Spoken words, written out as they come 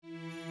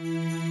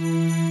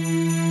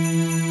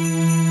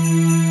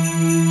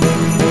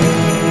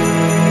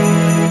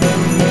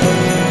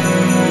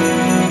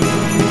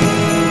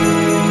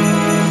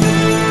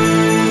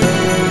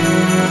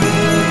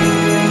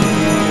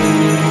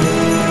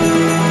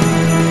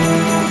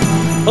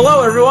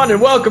Hello, everyone,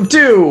 and welcome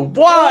to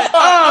What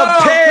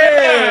a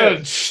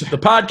Pitch, the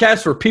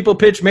podcast where people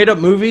pitch made-up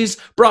movies,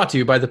 brought to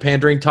you by the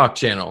Pandering Talk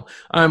Channel.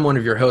 I'm one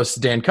of your hosts,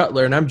 Dan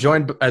Cutler, and I'm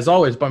joined, as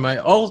always, by my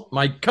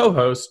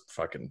co-host.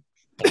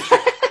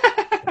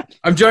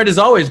 I'm joined, as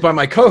always, by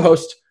my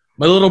co-host,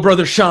 my little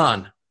brother,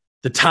 Sean.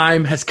 The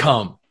time has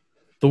come.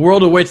 The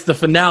world awaits the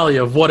finale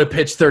of What a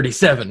Pitch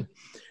 37.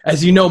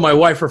 As you know, my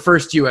wife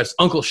refers to you as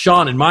Uncle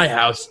Sean in my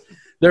house.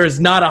 There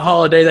is not a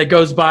holiday that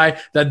goes by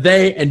that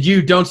they and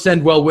you don't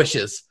send well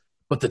wishes.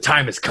 But the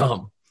time has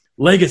come.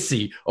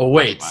 Legacy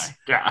awaits.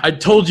 I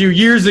told you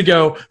years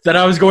ago that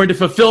I was going to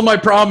fulfill my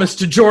promise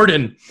to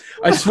Jordan.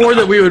 I swore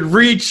that we would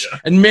reach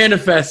and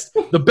manifest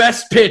the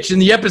best pitch in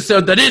the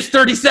episode that is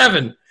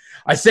 37.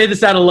 I say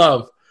this out of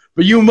love,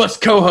 but you must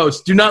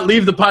co-host. Do not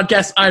leave the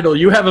podcast idle.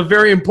 You have a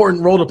very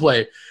important role to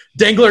play.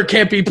 Dangler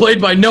can't be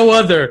played by no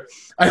other.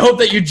 I hope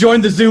that you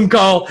join the Zoom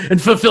call and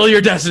fulfill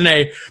your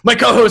destiny. My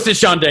co-host is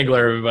Sean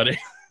Dangler, everybody.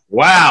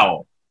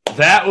 Wow,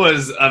 that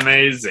was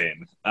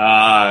amazing.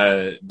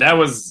 That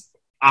was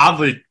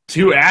oddly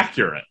too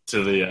accurate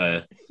to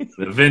the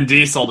Vin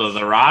Diesel to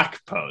The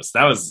Rock post.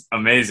 That was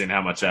amazing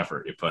how much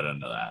effort you put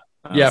into that.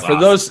 Yeah,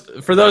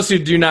 for those who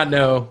do not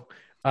know,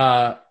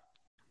 I've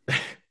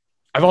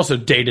also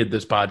dated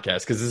this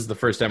podcast because this is the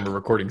first time we're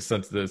recording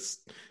since this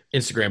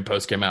Instagram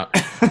post came out.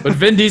 But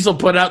Vin Diesel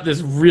put out this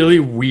really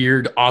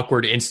weird,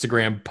 awkward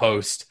Instagram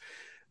post,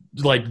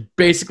 like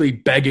basically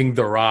begging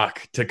The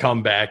Rock to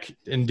come back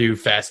and do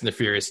Fast and the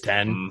Furious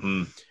 10.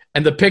 Mm-hmm.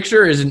 And the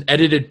picture is an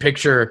edited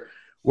picture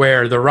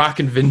where The Rock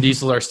and Vin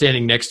Diesel are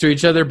standing next to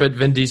each other, but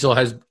Vin Diesel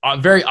has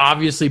very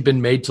obviously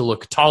been made to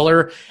look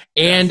taller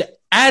and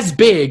as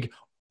big,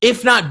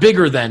 if not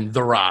bigger than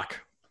The Rock.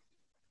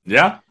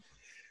 Yeah,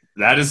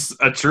 that is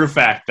a true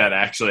fact that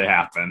actually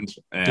happened.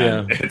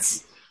 And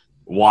it's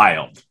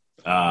wild.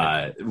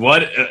 I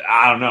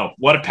don't know.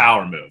 What a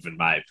power move, in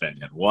my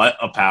opinion. What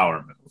a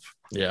power move.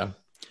 Yeah.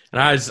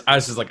 And I was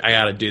just like, I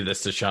got to do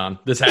this to Sean.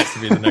 This has to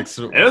be the next.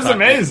 It was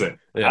amazing.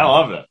 Yeah. I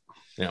love it.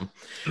 Yeah.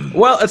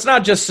 Well, it's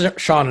not just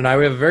Sean and I.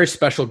 We have a very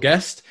special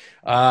guest.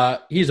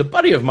 He's a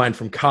buddy of mine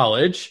from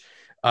college.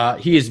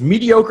 He is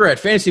mediocre at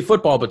fantasy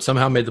football, but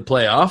somehow made the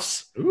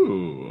playoffs.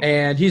 Ooh.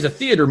 And he's a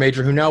theater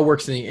major who now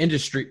works in the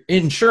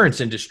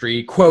insurance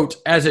industry, quote,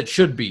 as it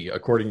should be,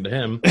 according to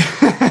him.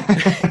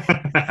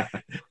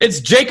 It's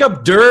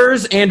Jacob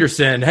Durs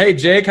Anderson. Hey,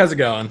 Jake, how's it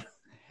going?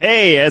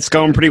 Hey, it's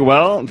going pretty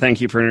well.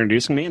 Thank you for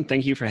introducing me, and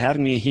thank you for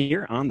having me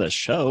here on the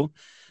show.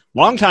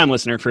 Long-time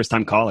listener,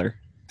 first-time caller.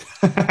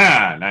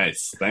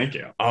 Nice. Thank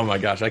you. Oh, my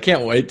gosh. I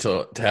can't wait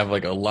to have,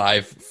 like, a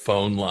live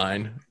phone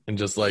line and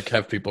just, like,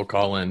 have people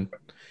call in.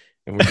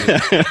 And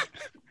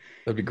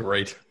that'd be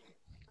great.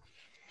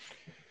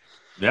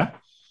 Yeah.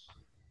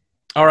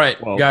 All right,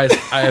 guys,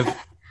 I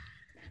have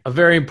a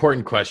very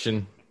important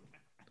question.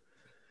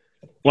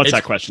 What's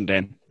that question,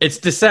 Dan? It's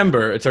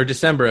December. It's our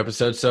December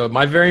episode. So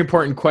my very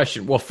important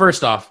question. Well,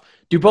 first off,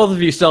 do both of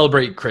you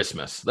celebrate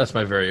Christmas? That's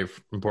my very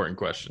important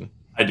question.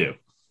 I do.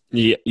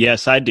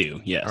 Yes, I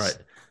do. Yes. All right.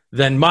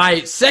 Then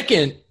my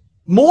second,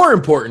 more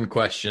important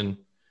question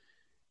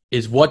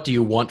is, what do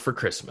you want for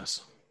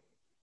Christmas?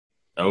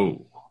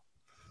 Oh.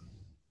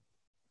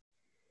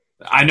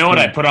 I know what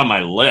I put on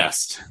my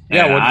list.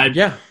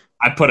 Yeah.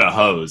 I put a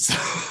hose.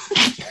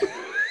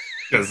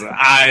 Because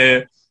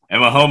I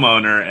am a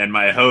homeowner, and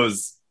my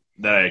hose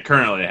that I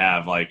currently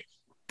have, like,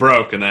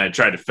 broke, and then I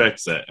tried to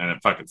fix it, and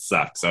it fucking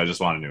sucks. So I just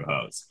want a new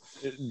hose.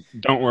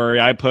 Don't worry,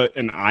 I put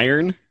an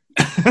iron.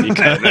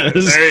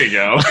 Because there you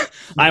go.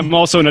 I'm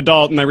also an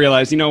adult, and I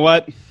realized, you know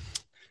what?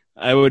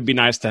 It would be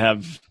nice to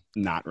have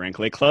not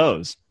wrinkly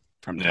clothes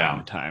from time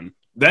to time.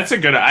 That's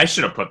I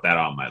should have put that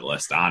on my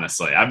list,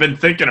 honestly. I've been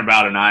thinking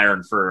about an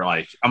iron for,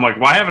 like, I'm like,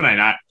 why haven't I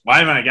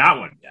got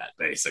one yet,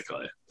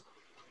 basically?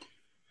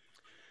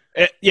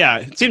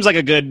 It seems like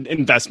a good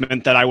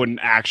investment that I wouldn't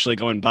actually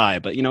go and buy.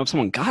 But, if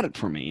someone got it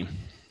for me.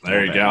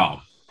 There you go.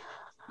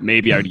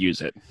 Maybe I would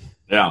use it.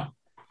 Yeah.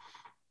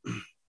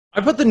 I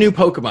put the new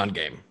Pokemon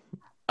game.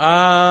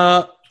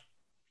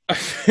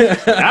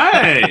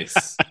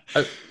 Nice.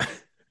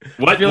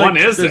 What one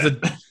is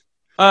it?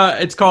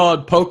 It's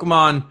called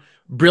Pokemon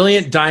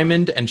Brilliant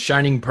Diamond and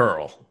Shining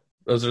Pearl.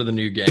 Those are the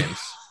new games.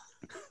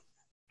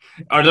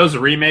 Are those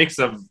remakes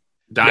of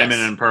Diamond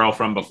Yes. and Pearl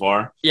from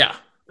before? Yeah.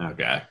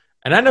 Okay.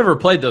 And I never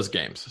played those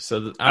games,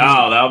 so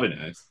that'll be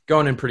nice.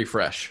 Going in pretty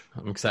fresh.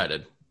 I'm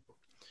excited.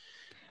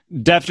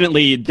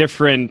 Definitely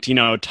different,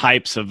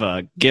 types of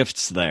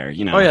gifts there.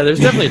 Oh yeah, there's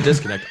definitely a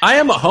disconnect. I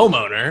am a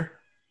homeowner.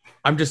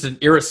 I'm just an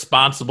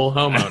irresponsible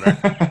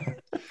homeowner.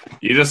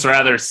 You just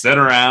rather sit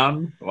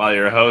around while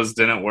your hose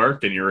didn't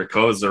work and your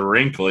clothes are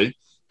wrinkly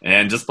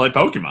and just play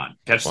Pokemon.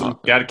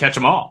 Got to catch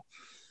them all.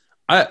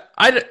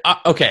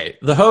 Okay,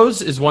 the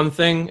hose is one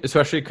thing,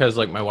 especially because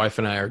like my wife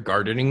and I are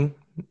gardening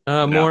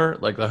more.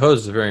 Like the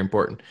hose is very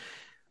important.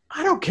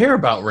 I don't care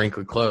about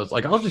wrinkled clothes.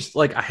 Like I'll just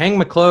I hang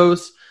my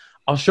clothes.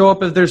 I'll show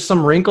up if there's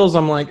some wrinkles.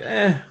 I'm like,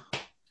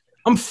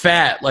 I'm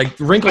fat. Like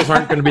wrinkles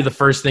aren't going to be the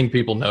first thing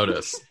people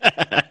notice.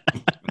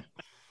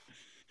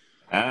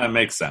 That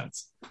makes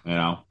sense.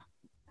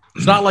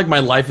 It's not like my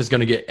life is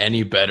going to get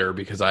any better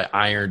because I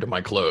ironed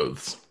my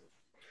clothes.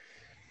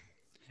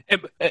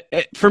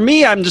 For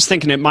me, I'm just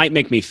thinking it might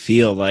make me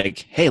feel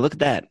like, hey, look at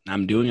that.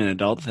 I'm doing an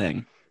adult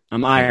thing.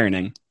 I'm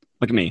ironing.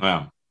 Look at me.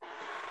 Wow.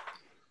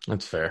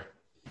 That's fair.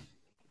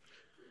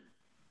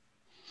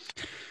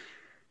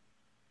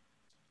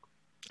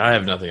 I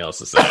have nothing else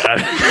to say.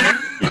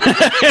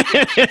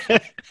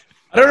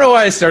 I don't know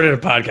why I started a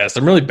podcast.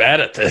 I'm really bad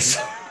at this.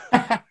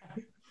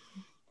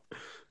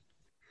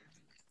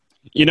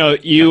 You know,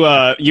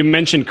 you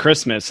mentioned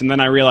Christmas, and then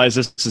I realized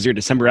this is your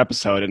December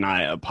episode, and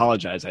I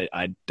apologize.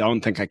 I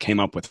don't think I came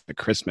up with the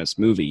Christmas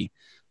movie,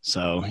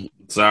 so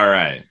It's all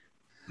right.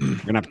 we're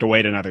gonna have to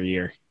wait another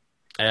year.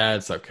 Yeah,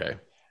 it's okay.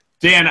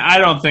 Dan, I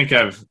don't think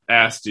I've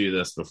asked you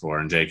this before,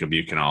 and Jacob,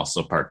 you can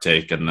also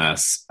partake in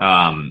this.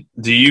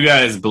 Do you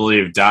guys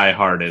believe Die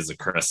Hard is a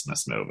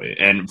Christmas movie?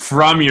 And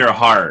from your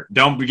heart,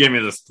 don't give me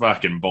this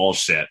fucking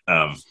bullshit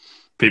of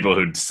people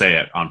who say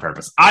it on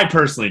purpose. I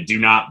personally do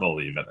not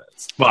believe it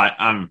is, but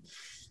I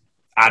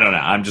don't know.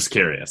 I'm just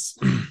curious.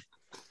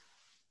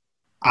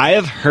 I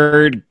have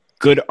heard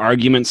good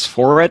arguments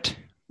for it,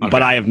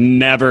 but I have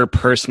never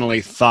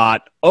personally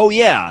thought, oh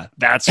yeah,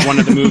 that's one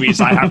of the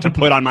movies I have to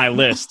put on my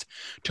list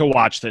to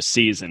watch this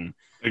season.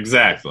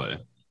 Exactly.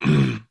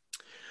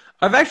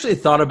 I've actually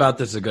thought about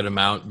this a good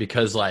amount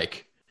because,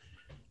 like,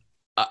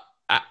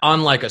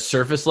 on like a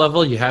surface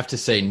level, you have to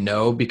say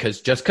no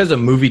because just because a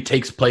movie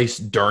takes place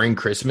during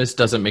Christmas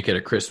doesn't make it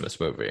a Christmas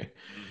movie.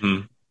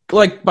 Mm-hmm.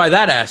 Like, by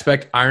that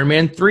aspect, Iron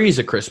Man 3 is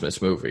a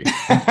Christmas movie.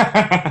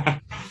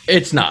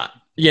 It's not,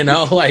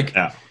 like,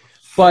 Yeah.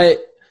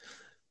 but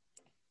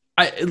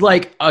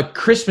like a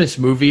Christmas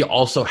movie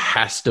also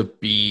has to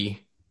be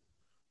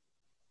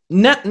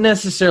not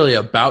necessarily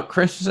about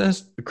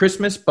Christmas,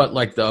 but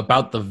like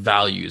about the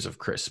values of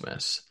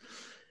Christmas.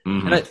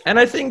 Mm-hmm. And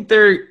I think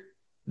there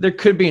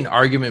could be an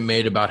argument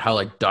made about how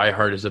like Die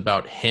Hard is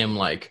about him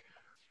like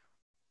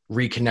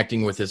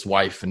reconnecting with his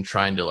wife and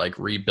trying to like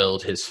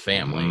rebuild his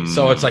family.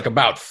 So it's like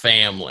about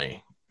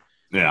family.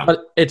 Yeah. But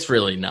it's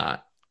really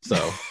not.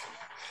 So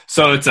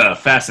it's a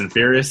Fast and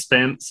Furious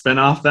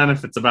spin-off then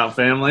if it's about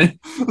family?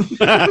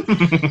 I'm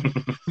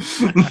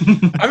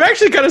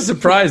actually kind of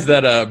surprised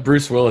that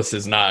Bruce Willis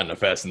is not in a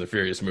Fast and the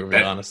Furious movie,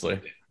 honestly.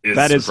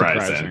 That is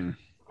surprising.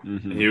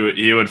 Mm-hmm.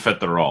 He would fit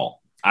the role.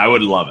 I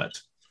would love it.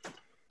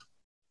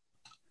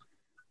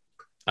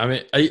 I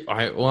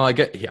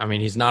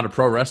mean, he's not a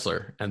pro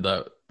wrestler, and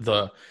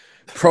the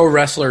pro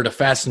wrestler to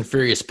Fast and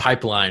Furious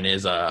pipeline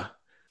is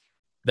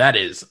that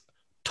is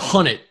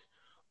ton it.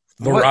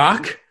 The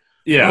Rock,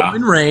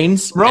 Roman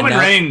Reigns,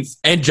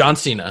 and John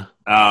Cena.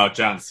 Oh,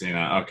 John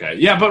Cena. Okay,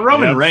 yeah, but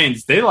Roman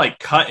Reigns, they like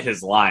cut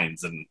his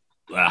lines and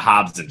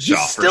Hobbs and Shaw.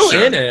 He's still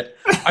in it.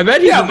 I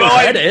bet he's in the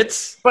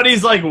edits. But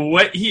he's like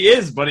what he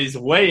is, but he's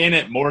way in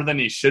it more than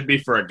he should be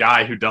for a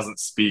guy who doesn't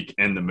speak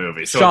in the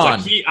movie. So Sean,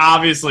 it's like he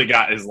obviously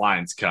got his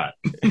lines cut.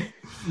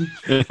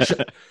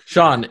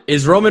 Sean,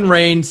 is Roman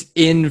Reigns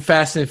in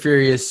Fast and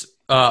Furious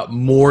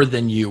more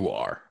than you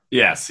are?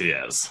 Yes, he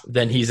is.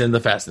 Then he's in the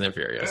Fast and the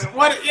Furious.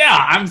 What?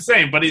 Yeah, I'm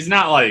saying, but he's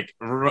not like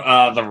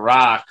The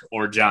Rock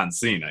or John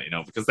Cena,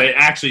 because they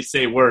actually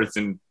say words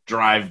and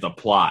drive the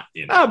plot.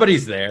 Oh, but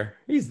he's there.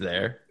 He's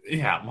there.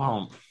 Yeah,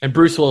 well, and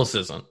Bruce Willis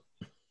isn't.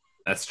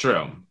 That's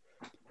true.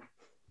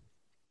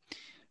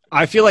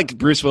 I feel like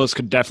Bruce Willis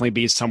could definitely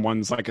be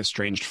someone's like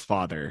estranged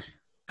father.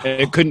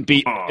 It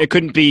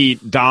couldn't be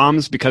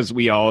Dom's because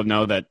we all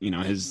know that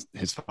his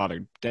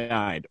father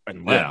died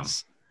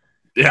unless.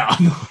 Yeah.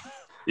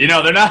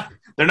 They're not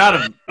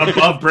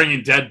above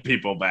bringing dead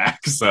people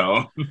back.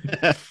 So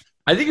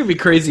I think it'd be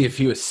crazy if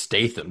he was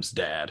Statham's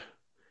dad.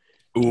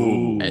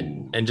 Ooh,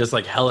 and just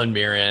like Helen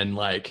Mirren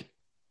like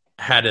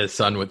had a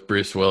son with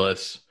Bruce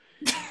Willis.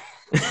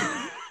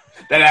 That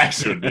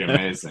actually would be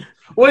amazing.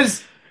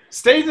 Was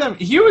Statham?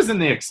 He was in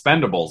the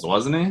Expendables,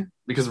 wasn't he?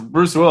 Because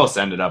Bruce Willis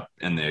ended up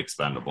in the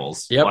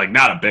Expendables. Yep. Like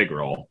not a big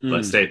role,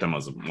 but Statham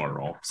was a more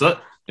role. So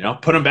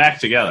put them back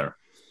together.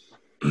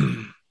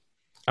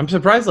 I'm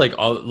surprised. Like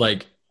all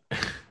like.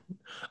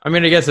 I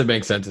mean, I guess it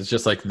makes sense. It's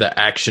just like the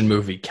action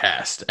movie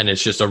cast, and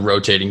it's just a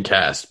rotating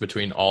cast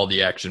between all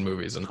the action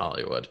movies in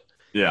Hollywood.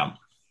 Yeah.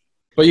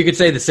 But you could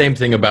say the same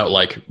thing about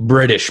like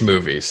British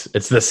movies.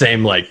 It's the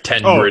same like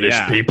 10 British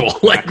people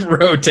like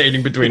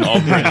rotating between all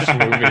British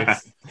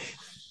movies.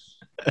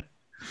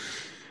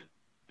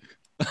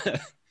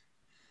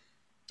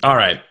 All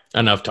right,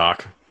 enough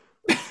talk.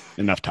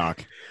 Enough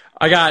talk.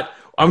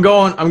 I'm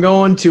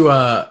going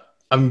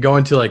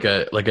to like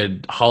a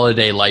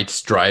Holiday Lights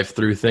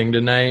drive-through thing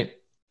tonight.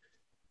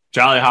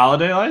 Jolly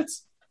Holiday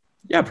Lights?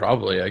 Yeah,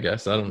 probably, I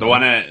guess. I don't know. The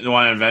one at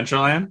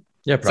Adventureland?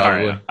 Yeah,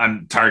 probably. Sorry,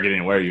 I'm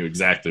targeting where you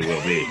exactly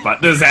will be.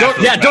 But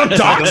don't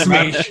dox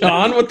me,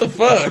 Sean. What the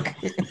fuck?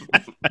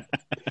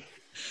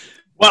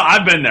 Well,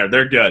 I've been there.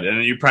 They're good.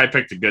 And you probably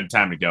picked a good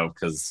time to go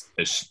because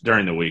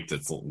during the week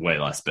it's way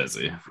less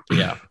busy.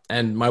 Yeah.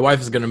 And my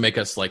wife is going to make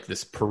us like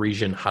this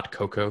Parisian hot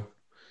cocoa.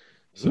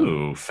 So,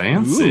 ooh,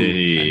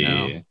 fancy. I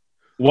know.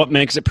 What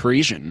makes it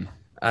Parisian?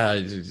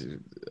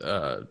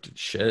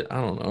 Shit,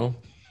 I don't know.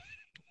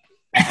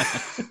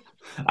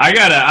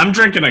 I'm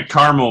drinking a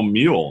caramel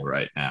mule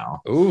right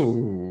now.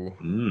 Ooh.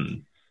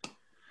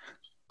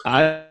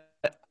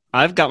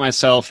 I've got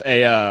myself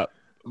a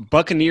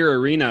Buccaneer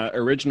Arena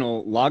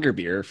original lager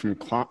beer from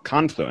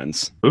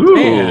Confluence. Ooh,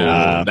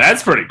 Yeah.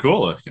 that's pretty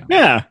cool.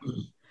 Yeah.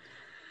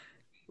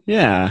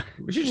 Yeah.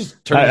 We should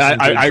just turn this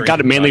into a I got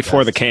it drinking mainly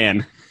for podcast. the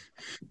can.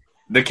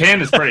 The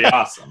can is pretty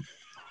awesome.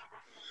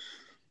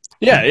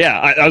 Yeah.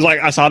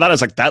 I saw that. I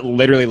was like, that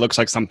literally looks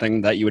like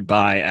something that you would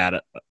buy at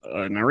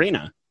an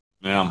arena.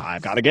 Yeah.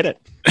 I've got to get it.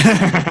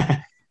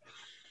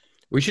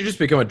 We should just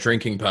become a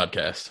drinking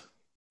podcast.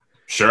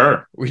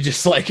 Sure. We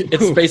just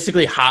it's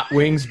basically hot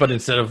wings, but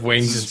instead of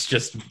wings, it's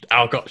just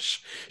alcohol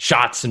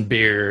shots and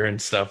beer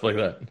and stuff like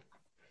that.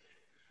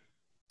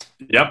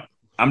 Yep.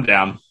 I'm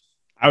down.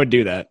 I would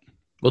do that.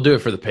 We'll do it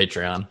for the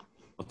Patreon.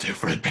 We'll do it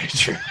for the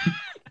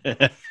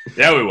Patreon.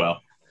 Yeah, we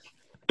will.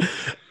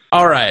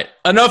 All right.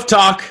 Enough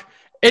talk.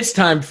 It's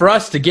time for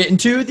us to get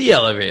into the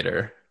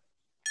elevator.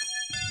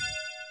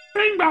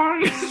 Bing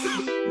bong.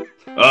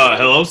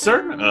 Hello,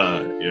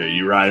 sir.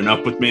 You riding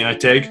up with me, I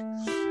take?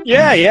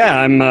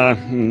 Yeah.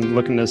 I'm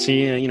looking to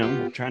see,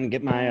 trying to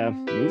get my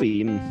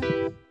movie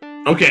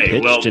Okay,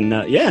 pitched. well, And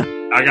yeah.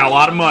 I got a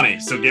lot of money,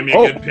 so give me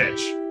a good pitch.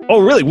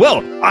 Oh, really?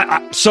 Well,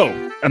 so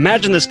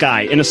imagine this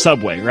guy in a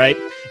subway, right?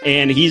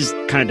 And he's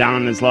kind of down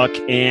on his luck,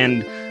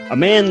 and a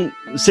man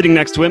sitting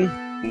next to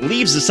him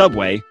leaves the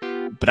subway,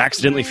 but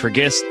accidentally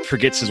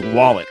forgets his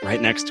wallet right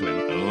next to him.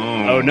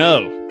 Oh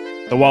no,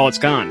 the wallet's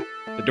gone.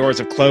 The doors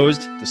have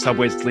closed. The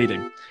subway's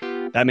leaving.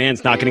 That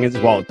man's not getting his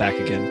wallet back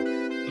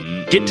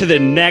again. Get to the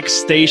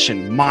next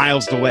station,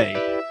 miles away.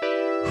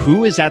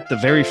 Who is at the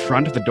very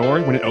front of the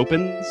door when it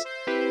opens?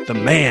 The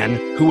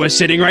man who was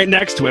sitting right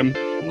next to him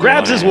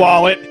grabs his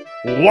wallet,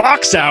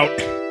 walks out.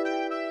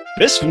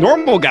 This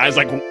normal guy's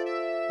like,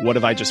 what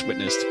have I just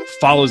witnessed?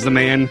 Follows the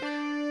man,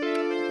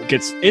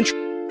 gets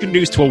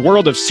introduced to a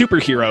world of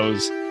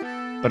superheroes.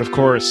 But of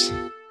course,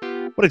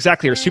 what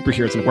exactly are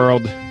superheroes in the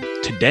world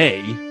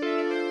today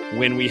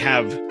when we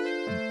have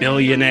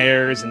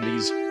billionaires and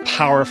these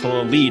powerful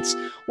elites?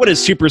 What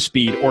is super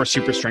speed or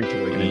super strength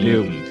really going to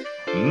do?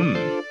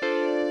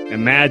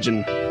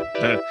 Imagine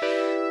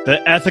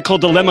the ethical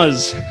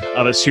dilemmas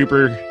of a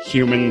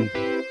superhuman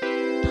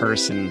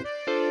person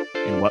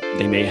and what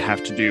they may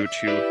have to do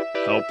to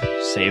help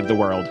save the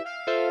world.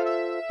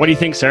 What do you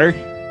think, sir?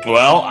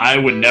 Well, I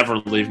would never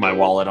leave my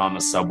wallet on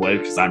the subway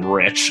because I'm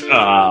rich, but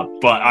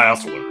I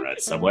also wouldn't ride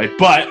the subway.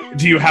 But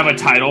do you have a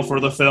title for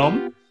the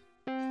film?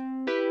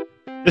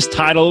 This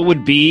title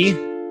would be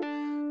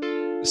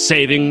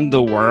Saving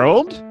the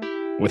World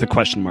with a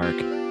question mark.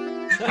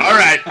 All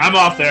right, I'm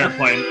off the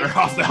airplane or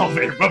off the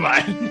elevator.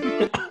 Bye-bye.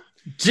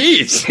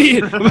 Jeez.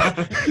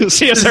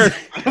 See you, sir.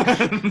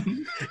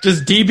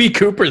 Just DB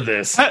Cooper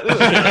this.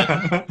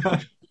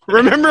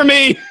 Remember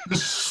me.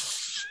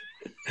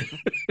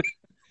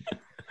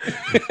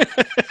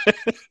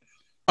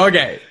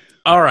 Okay.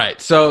 All right.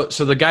 So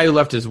the guy who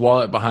left his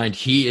wallet behind,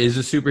 he is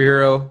a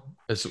superhero.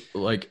 It's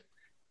like,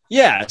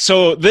 Yeah,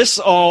 so this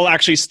all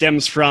actually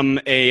stems from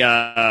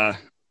a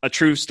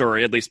true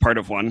story, at least part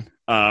of one,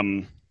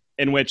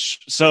 in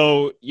which,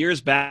 so years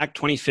back,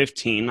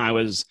 2015, I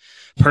was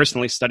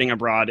personally studying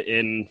abroad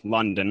in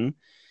London,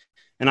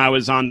 and I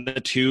was on the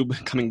tube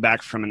coming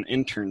back from an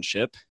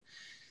internship.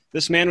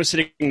 This man was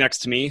sitting next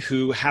to me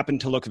who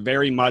happened to look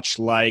very much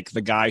like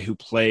the guy who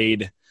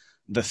played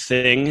the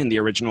Thing in the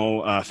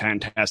original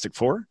Fantastic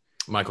Four.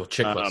 Michael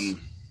Chiklis.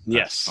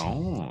 Yes.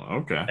 Oh,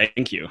 okay.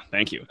 Thank you.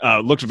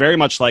 Looked very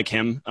much like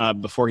him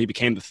before he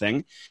became the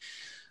Thing.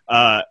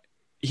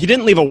 He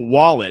didn't leave a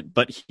wallet,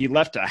 but he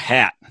left a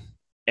hat.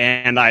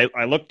 And I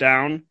looked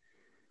down, and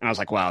I was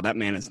like, wow, that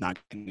man is not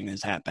getting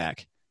his hat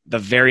back. The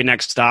very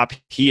next stop,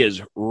 he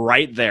is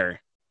right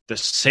there. The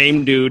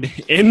same dude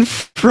in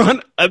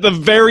front of the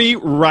very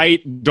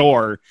right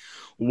door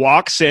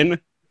walks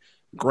in,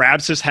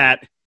 grabs his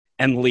hat,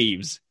 and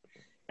leaves.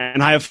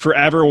 And I have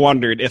forever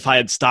wondered if I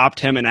had stopped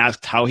him and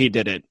asked how he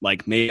did it,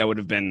 like maybe I would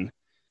have been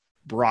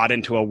brought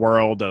into a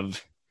world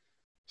of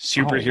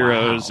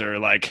superheroes or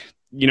like,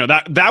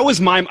 that was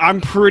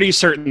I'm pretty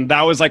certain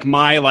that was like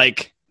my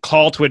like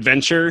call to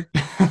adventure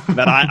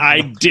that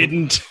I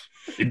didn't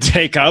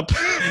take up.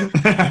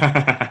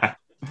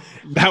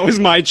 That was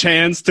my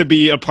chance to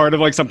be a part of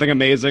like something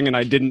amazing, and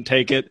I didn't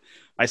take it.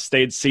 I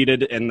stayed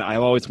seated, and I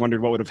always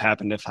wondered what would have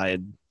happened if I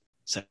had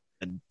said,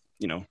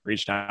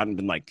 reached out and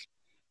been like,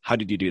 how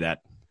did you do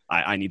that?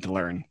 I need to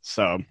learn.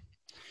 So,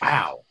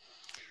 wow.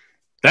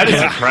 That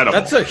is incredible.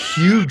 That's a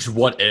huge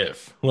what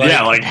if.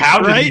 How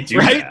did he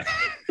do that?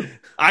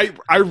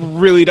 I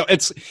really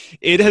don't.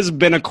 It has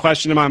been a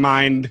question in my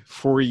mind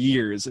for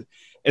years.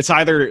 It's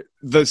either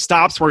the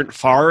stops weren't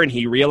far and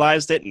he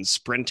realized it and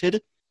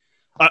sprinted.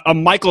 A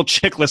Michael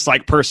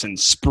Chiklis-like person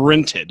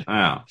sprinted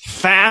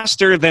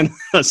faster than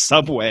a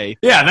subway.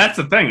 Yeah, that's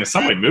the thing. The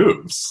subway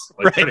moves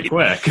pretty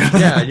quick.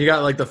 Yeah, you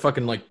got like the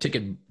fucking like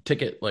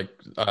ticket like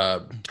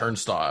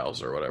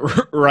turnstiles or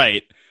whatever.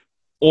 Right.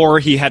 Or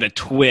he had a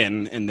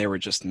twin and they were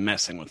just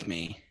messing with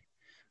me.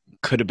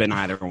 Could have been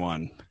either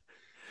one.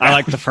 I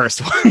like the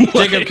first one.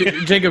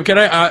 Jacob, can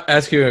I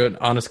ask you an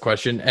honest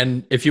question?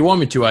 And if you want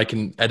me to, I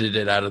can edit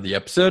it out of the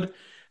episode.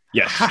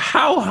 Yes.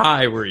 How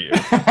high were you?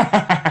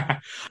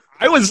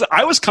 I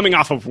was coming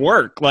off of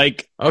work.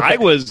 Like, Okay. I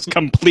was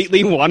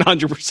completely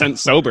 100%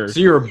 sober. So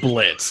you were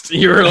blitzed.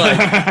 You were like,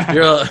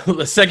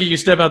 the second you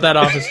step out that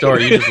office door,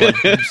 you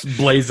just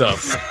blaze up.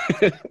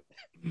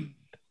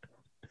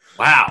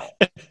 Wow.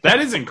 That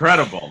is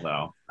incredible,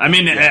 though. I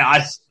mean,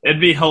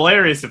 it'd be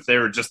hilarious if they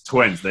were just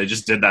twins. They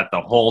just did that the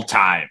whole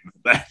time.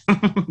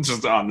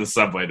 Just on the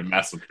subway to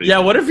mess with people. Yeah,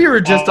 what if you were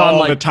just all on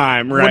like the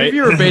time, What right? if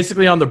you were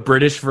basically on the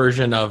British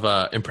version of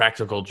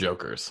Impractical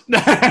Jokers?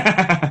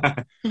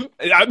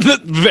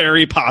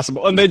 Very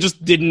possible. And they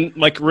just didn't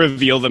like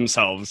reveal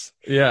themselves.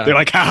 Yeah, They're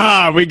like,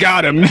 haha, we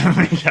got him.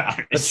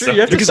 that's true.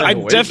 You have to Because sign I a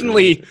waiver.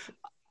 definitely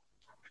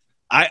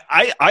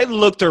I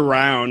looked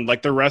around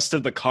like the rest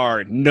of the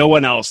car. No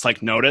one else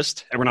like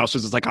noticed. Everyone else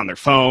was just like on their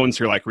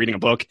phones or like reading a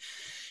book.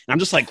 And I'm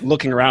just like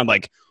looking around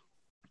like,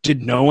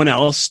 did no one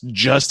else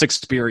just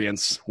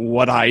experience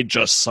what I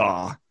just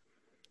saw?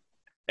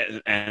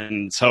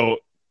 And so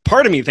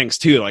part of me thinks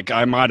too, like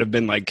I might have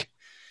been like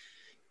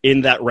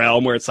in that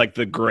realm where it's like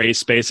the gray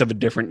space of a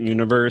different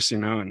universe, you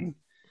know, and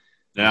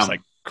just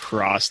like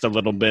crossed a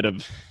little bit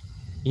of.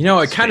 You know,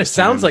 it kind of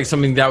sounds like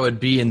something that would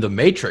be in the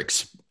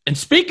Matrix. And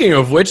speaking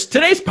of which,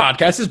 today's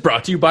podcast is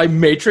brought to you by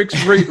Matrix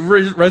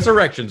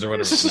Resurrections or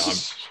whatever. No, I'm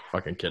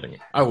fucking kidding.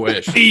 I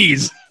wish.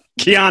 Please,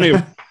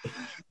 Keanu.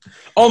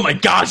 Oh my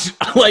gosh!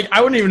 Like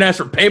I wouldn't even ask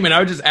for payment. I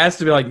would just ask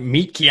to be like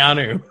meet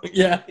Keanu.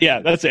 Yeah. Yeah,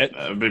 that's it.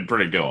 That'd be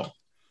pretty cool.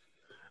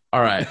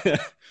 All right.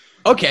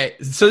 Okay,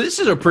 so this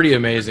is a pretty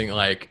amazing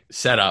like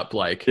setup.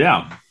 Like,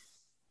 Yeah.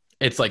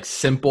 it's like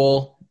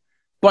simple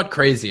but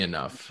crazy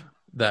enough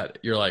that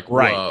you're like, whoa,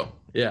 Right.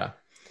 yeah.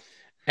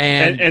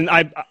 And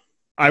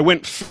I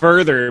went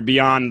further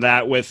beyond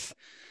that with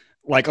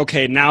like,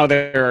 okay, now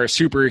there are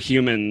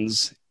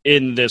superhumans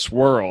in this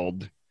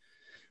world,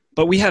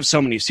 but we have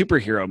so many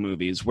superhero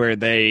movies where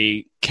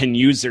they can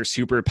use their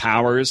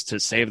superpowers to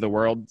save the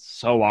world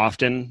so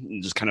often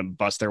and just kind of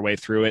bust their way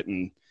through it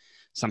and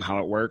somehow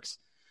it works.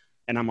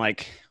 And I'm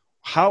like,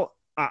 how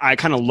I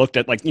kind of looked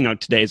at like, you know,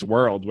 today's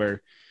world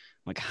where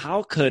like,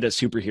 how could a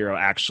superhero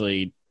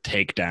actually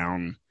take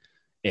down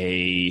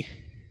a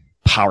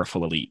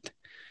powerful elite?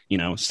 You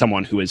know,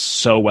 someone who is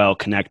so well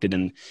connected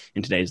in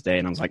today's day.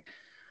 And I was like,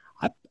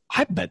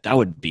 I bet that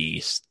would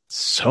be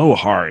so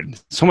hard,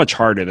 so much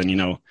harder than, you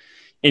know,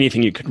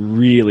 anything you could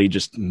really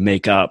just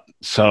make up.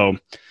 So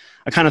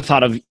I kind of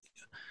thought of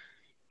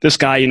this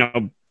guy, you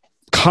know,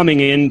 coming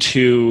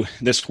into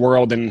this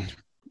world and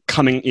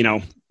coming, you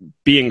know,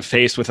 being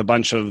faced with a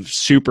bunch of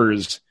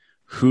supers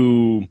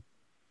who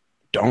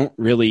don't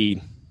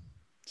really,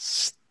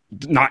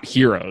 not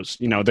heroes,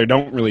 you know, they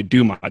don't really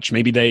do much.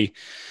 Maybe they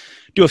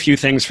do a few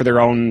things for their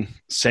own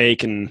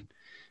sake and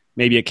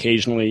maybe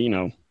occasionally, you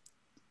know,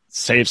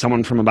 save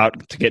someone from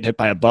about to get hit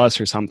by a bus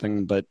or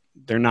something, but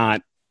they're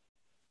not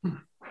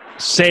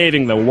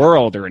saving the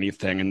world or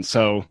anything. And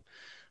so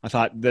I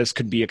thought this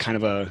could be a kind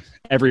of a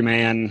every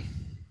man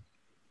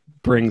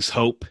brings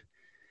hope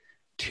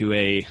to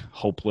a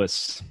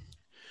hopeless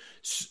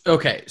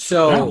Okay,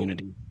 so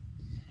community.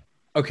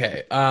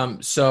 okay,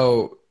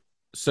 so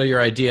your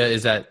idea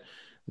is that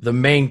the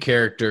main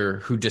character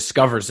who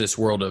discovers this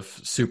world of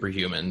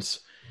superhumans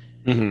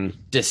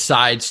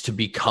decides to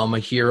become a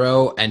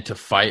hero and to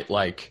fight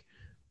like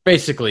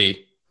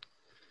basically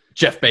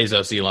Jeff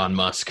Bezos, Elon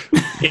Musk.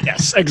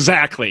 Yes,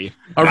 exactly.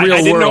 A real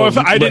I didn't know world if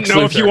I didn't Lex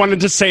know if you Luthor. wanted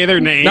to say their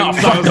names. No,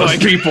 I fuck was those like,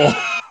 people.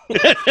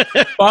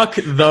 Fuck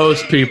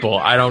those people.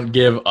 I don't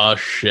give a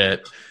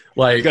shit.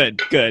 Like,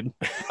 good.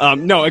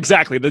 No,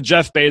 exactly. The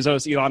Jeff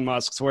Bezos, Elon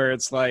Musk's, where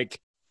it's like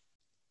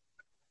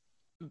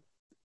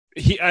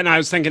I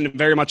was thinking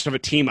very much of a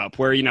team up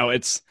where, you know,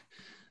 it's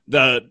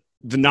the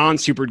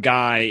non-super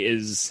guy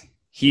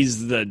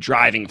he's the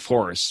driving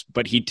force,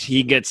 but he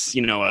gets,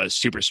 you know, a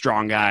super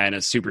strong guy and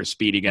a super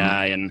speedy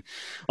guy and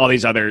all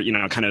these other, you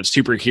know, kind of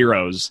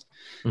superheroes,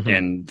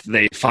 and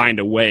they find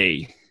a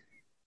way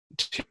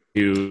to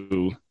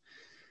do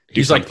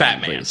he's like something,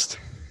 Batman. at least.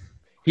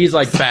 He's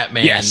like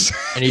Batman, Yes.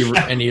 and he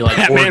like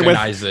Batman with-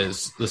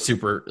 organizes the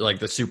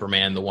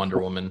Superman, the Wonder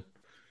Woman.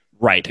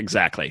 Right,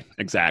 exactly.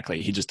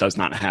 He just does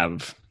not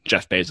have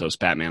Jeff Bezos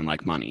Batman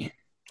like money.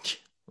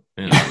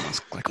 Yeah.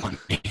 Like money.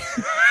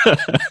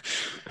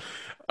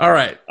 All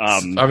right.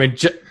 I mean,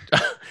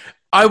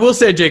 I will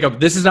say, Jacob,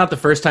 this is not the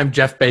first time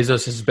Jeff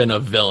Bezos has been a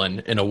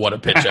villain in a What a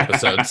Pitch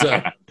episode.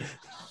 So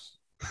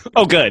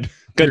Oh, good.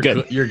 Good.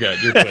 You're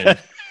good. You're clean.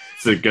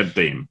 It's a good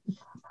theme.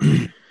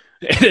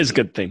 It is a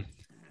good thing.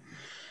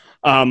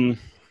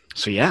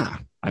 So yeah,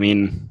 I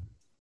mean,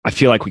 I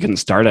feel like we can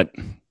start at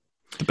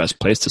the best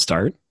place to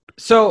start.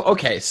 So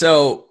okay,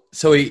 so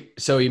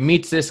he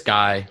meets this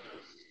guy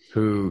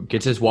who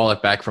gets his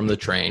wallet back from the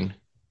train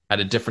at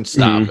a different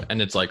stop,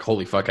 and it's like,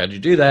 holy fuck, how'd you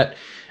do that?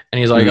 And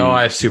he's like, oh,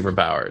 I have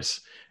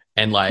superpowers,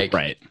 and like,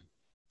 Right.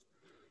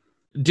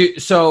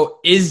 So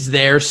is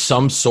there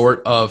some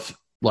sort of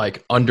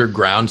like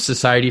underground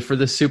society for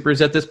the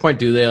supers at this point?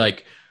 Do they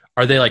like,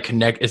 Are they like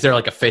connect? Is there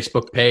like a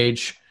Facebook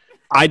page?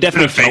 I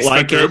definitely felt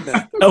like it,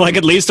 like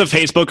at least a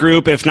Facebook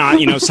group, if not,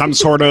 some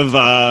sort of.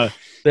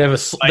 They have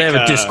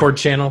a Discord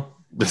channel.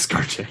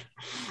 Discord channel.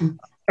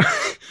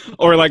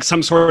 Or like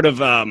some sort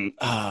of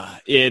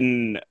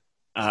in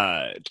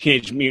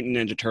Teenage Mutant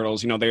Ninja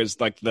Turtles, there's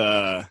like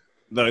the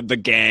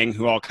gang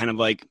who all kind of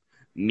like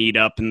meet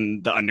up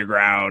in the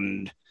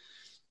underground,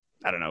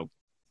 I don't know,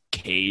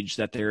 cage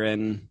that they're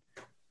in.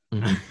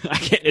 Mm-hmm.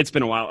 It's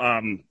been a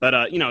while,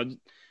 but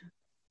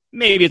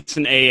maybe it's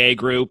an AA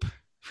group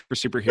for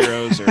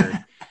superheroes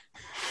or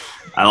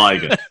I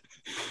like it.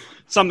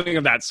 something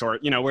of that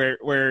sort.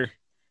 Where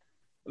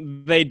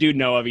they do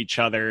know of each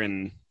other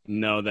and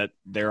know that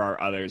there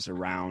are others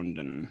around,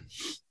 and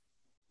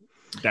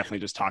definitely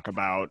just talk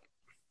about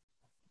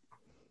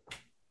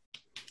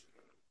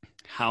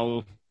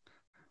how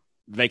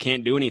they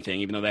can't do anything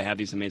even though they have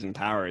these amazing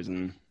powers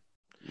and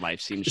life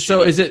seems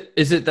so shitty.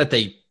 Is it that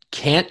they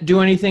can't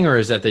do anything, or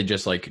is that they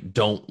just like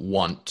don't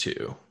want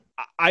to?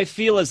 I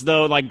feel as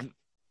though like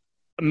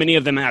many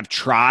of them have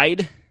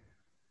tried,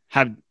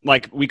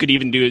 we could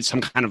even do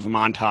some kind of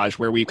montage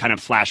where we kind of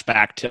flash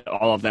back to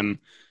all of them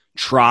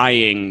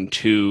trying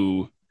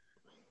to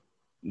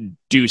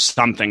do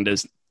something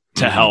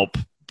to help,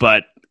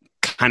 but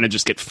kind of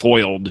just get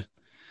foiled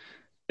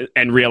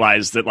and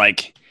realize that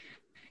like,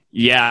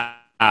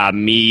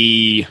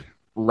 me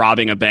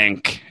robbing a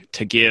bank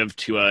to give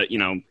to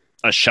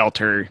a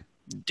shelter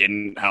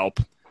didn't help,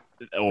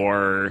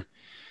 or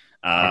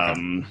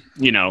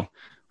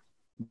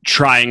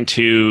trying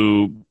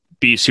to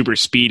be super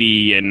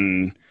speedy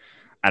and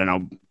I don't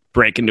know,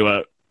 break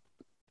into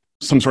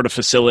some sort of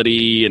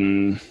facility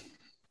and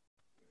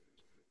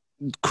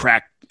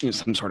crack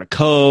some sort of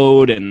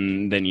code,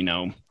 and then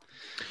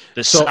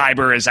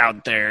cyber is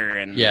out there,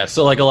 and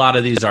so like a lot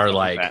of these are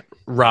like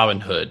Robin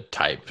Hood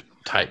type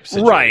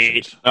situations.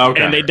 Right.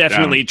 Okay. And they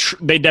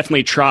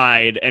definitely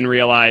tried and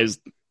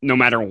realized no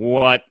matter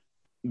what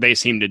they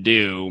seem to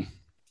do,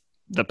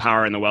 the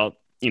power and the wealth,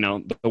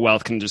 the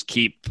wealth can just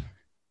keep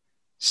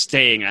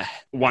staying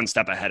one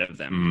step ahead of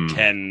them,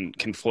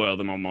 can foil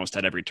them almost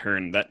at every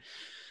turn. That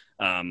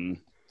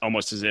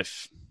almost as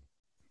if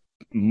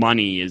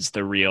money is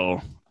the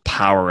real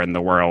power in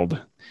the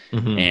world.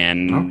 Mm-hmm.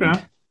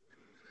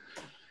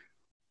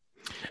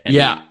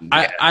 And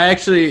I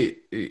actually,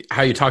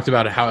 how you talked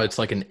about it, how it's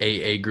like an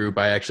AA group,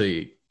 I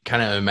actually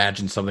kind of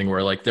imagine something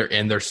where like they're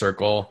in their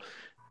circle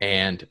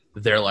and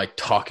they're like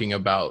talking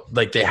about,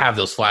 like they have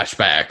those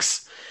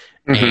flashbacks,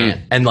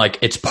 and like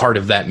it's part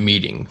of that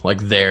meeting, like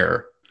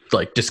they're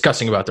like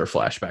discussing about their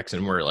flashbacks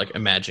and we're like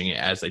imagining it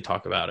as they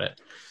talk about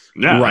it.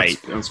 Yeah, right.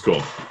 That's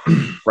cool.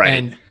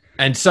 Right.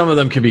 And some of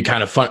them can be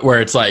kind of fun where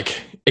it's like,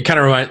 it kind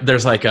of reminds,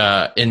 there's like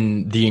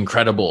in The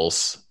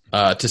Incredibles,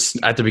 at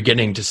the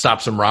beginning to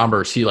stop some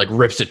robbers, he like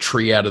rips a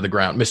tree out of the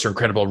ground. Mr.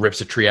 Incredible rips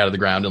a tree out of the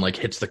ground and like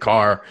hits the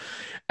car.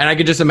 And I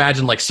could just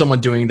imagine like someone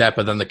doing that,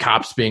 but then the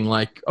cops being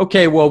like,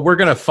 okay, well, we're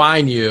going to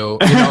fine you,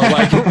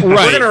 like we're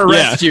going to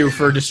arrest you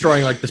for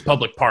destroying like this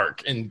public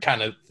park and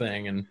kind of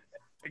thing. And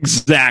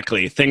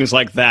exactly. Things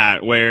like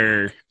that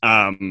where,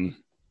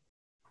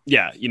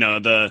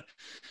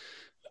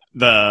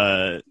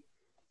 the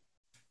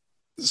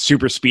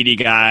super speedy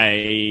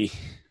guy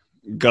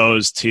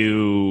goes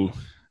to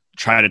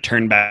try to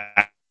turn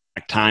back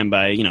time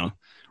by,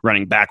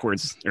 running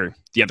backwards or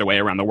the other way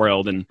around the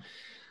world. And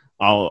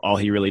all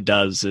he really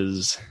does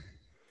is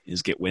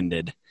get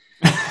winded.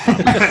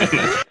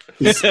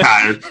 He's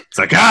tired. It's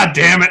like, God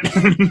damn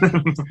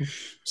it.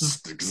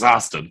 Just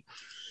exhausted.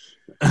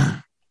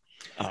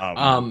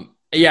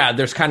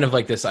 There's kind of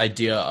like this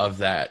idea of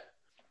that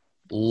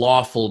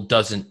lawful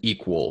doesn't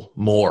equal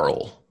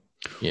moral.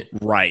 Yeah.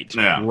 Right.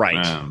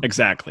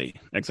 Exactly.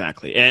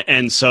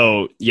 And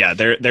so,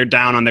 they're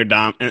down on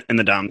in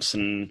the dumps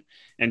and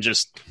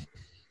just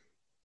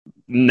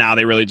now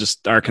they really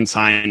just are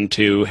consigned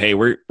to, hey,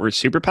 we're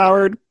super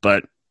powered,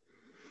 but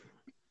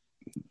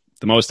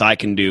the most I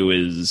can do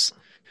is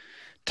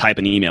type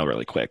an email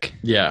really quick.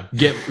 Yeah.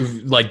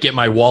 Get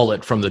my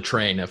wallet from the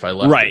train if I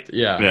left. Right. It.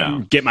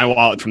 Yeah. Get my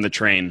wallet from the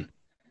train.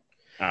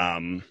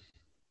 I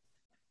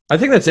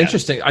think that's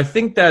interesting. I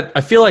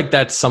feel like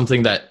that's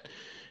something that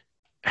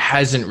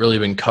hasn't really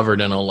been covered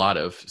in a lot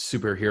of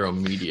superhero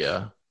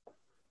media.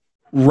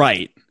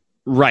 Right.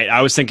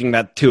 I was thinking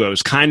that too. It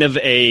was kind of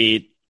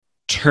a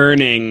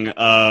turning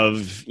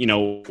of,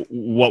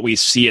 what we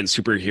see in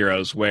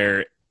superheroes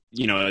where,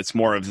 it's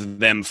more of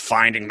them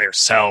finding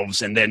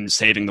themselves and then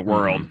saving the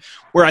world.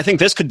 Where I think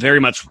this could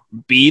very much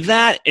be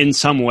that in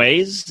some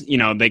ways,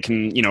 they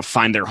can,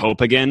 find their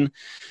hope again.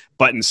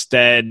 But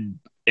instead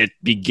it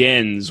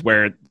begins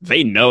where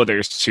they know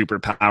they're super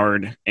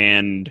powered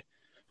and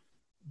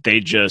they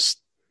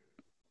just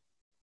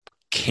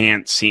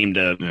can't seem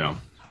to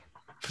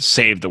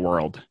save the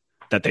world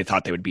that they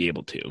thought they would be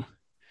able to.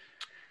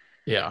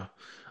 Yeah.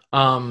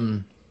 I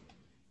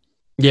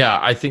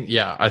think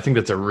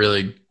that's a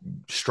really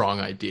strong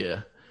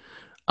idea.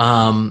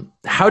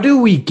 How do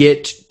we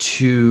get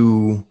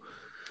to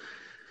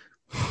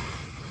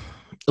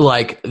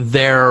like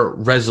their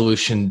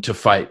resolution to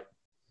fight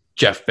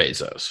Jeff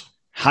Bezos.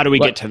 How do we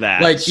get to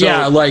that?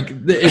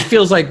 It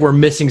feels like we're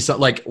missing something.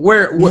 Like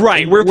we're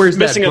where's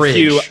missing that a bridge?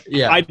 few.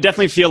 Yeah, I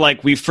definitely feel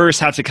like we first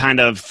have to kind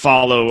of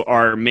follow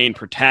our main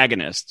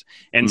protagonist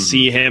and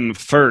see him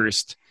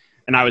first.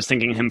 And I was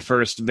thinking him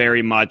first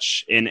very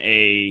much in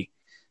a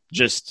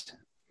just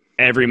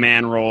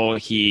everyman role.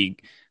 He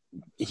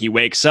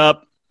wakes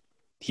up,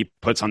 he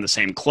puts on the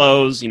same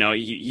clothes. You know,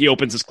 he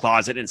opens his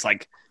closet and it's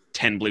like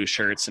 10 blue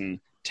shirts and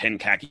 10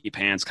 khaki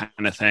pants kind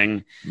of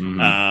thing.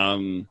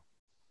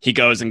 He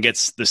goes and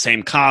gets the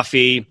same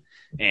coffee,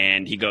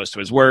 and he goes to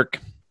his work.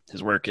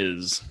 His work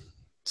is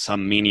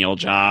some menial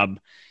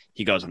job.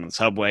 He goes on the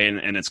subway,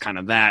 and it's kind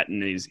of that.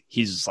 And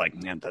he's just like,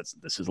 man,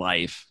 this is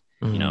life.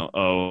 You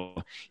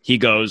know, he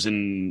goes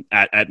and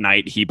at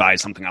night he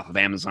buys something off of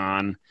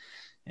Amazon,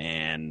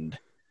 and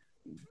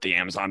the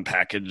Amazon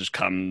package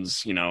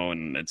comes, you know,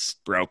 and it's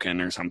broken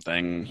or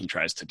something. He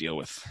tries to deal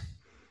with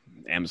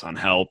Amazon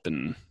help,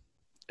 and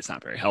it's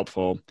not very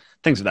helpful,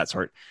 things of that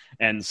sort.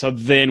 And so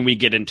then we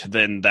get into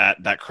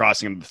that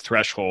crossing of the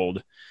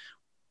threshold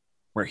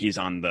where he's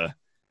on the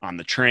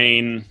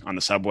train, on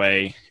the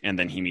subway, and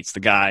then he meets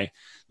the guy.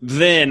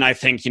 Then I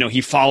think, you know,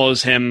 he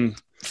follows him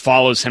to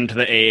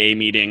the AA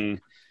meeting,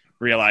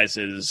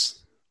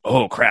 realizes,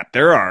 oh crap,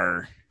 there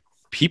are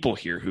people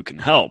here who can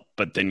help.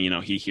 But then, you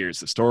know, he hears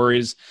the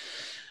stories.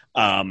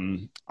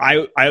 I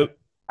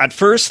at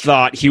first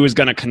thought he was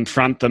going to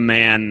confront the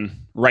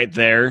man right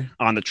there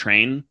on the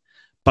train.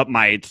 But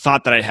my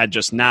thought that I had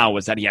just now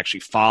was that he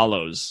actually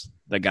follows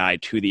the guy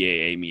to the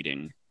AA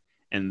meeting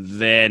and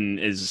then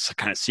is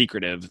kind of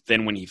secretive.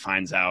 Then when he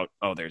finds out,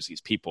 oh, there's these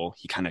people,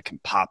 he kind of can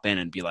pop in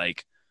and be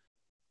like,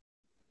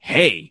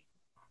 hey,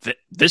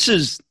 this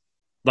is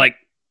like,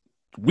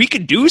 we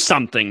could do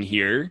something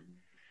here.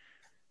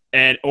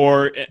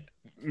 Or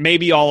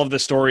maybe all of the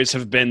stories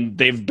they've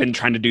been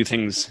trying to do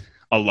things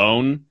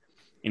alone.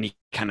 And he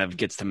kind of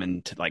gets them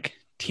into like,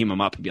 team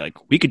them up and be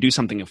like, we could do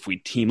something if we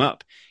team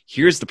up.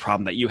 Here's the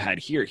problem that you had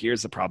here.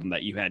 Here's the problem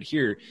that you had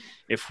here.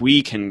 If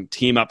we can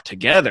team up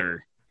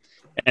together,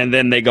 and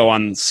then they go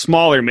on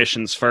smaller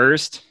missions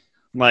first,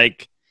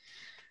 like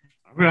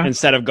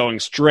instead of going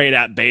straight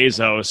at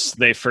Bezos,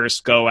 they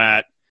first go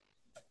at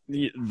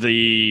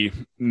the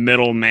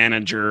middle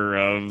manager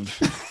of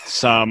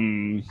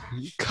some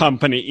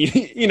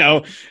company, you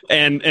know,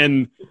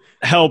 and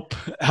help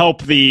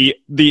the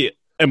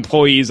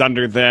employees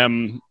under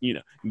them, you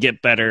know,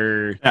 get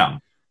better,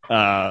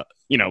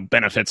 you know,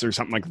 benefits or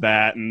something like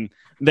that. And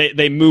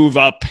they move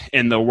up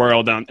in the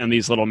world on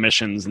these little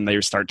missions, and they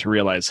start to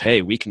realize,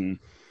 hey, we can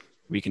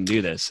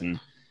do this. And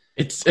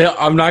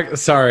I'm not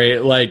sorry.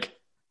 Like,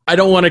 I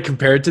don't want to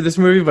compare it to this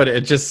movie, but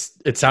it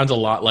sounds a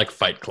lot like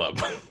Fight Club.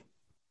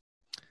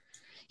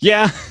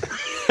 Yeah.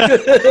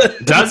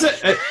 Does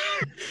it?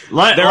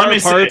 Let me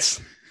parts.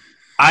 say,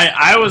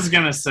 I was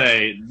going to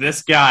say,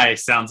 this guy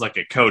sounds like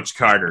a Coach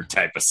Carter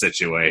type of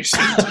situation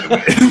to me.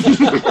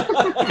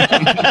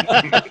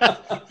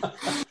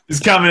 He's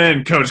coming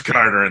in, Coach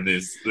Carter, and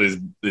these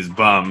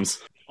bums.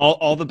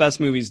 All the best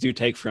movies do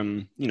take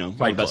from, you know,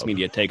 all the best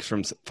media takes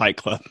from Fight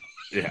Club.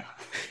 Yeah.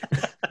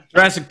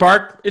 Jurassic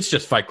Park, it's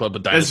just Fight Club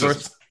with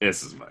dinosaurs.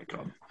 This is Fight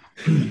Club.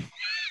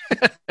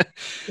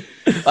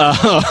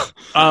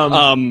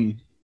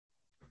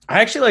 I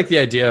actually like the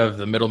idea of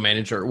the middle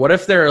manager. What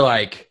if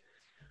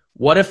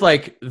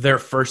their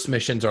first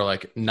missions are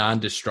like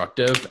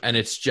non-destructive and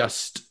it's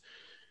just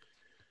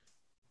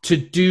to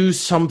do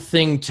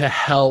something to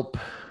help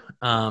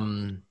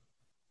workers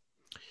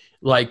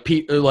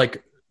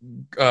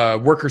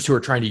who are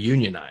trying to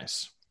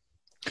unionize.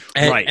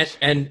 Right.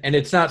 And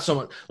it's not so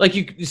much like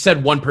you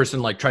said one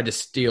person like tried to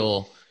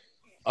steal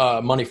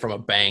money from a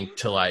bank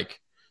to like,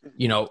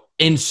 you know,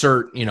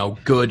 insert, you know,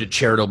 good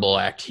charitable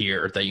act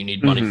here that you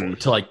need money for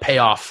to like pay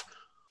off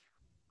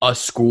a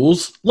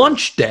school's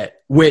lunch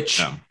debt, which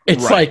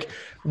it's like,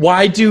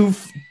 why do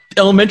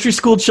elementary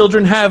school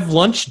children have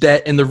lunch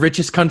debt in the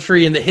richest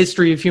country in the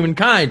history of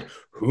humankind?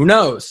 Who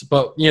knows?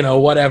 But, you know,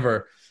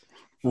 whatever.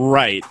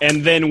 Right.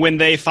 And then when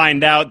they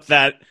find out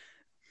that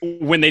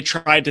when they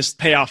tried to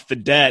pay off the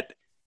debt,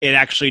 it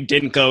actually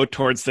didn't go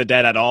towards the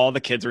debt at all. The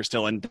kids were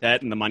still in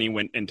debt and the money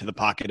went into the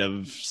pocket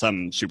of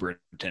some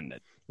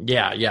superintendent.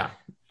 Yeah. Yeah.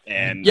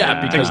 And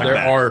because there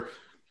are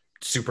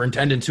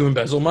superintendents who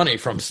embezzle money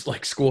from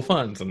like school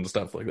funds and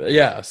stuff like that.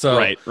 Yeah. So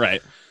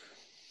right.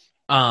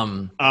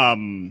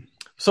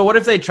 So what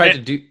if they tried to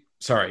do?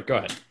 Sorry, go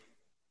ahead.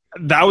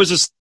 That was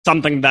just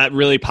something that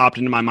really popped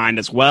into my mind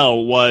as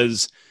well.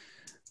 Was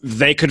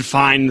they could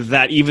find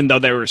that even though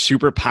they were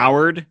super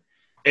powered,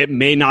 it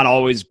may not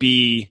always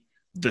be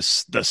the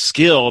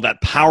skill, that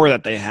power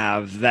that they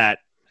have that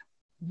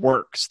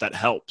works, that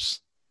helps.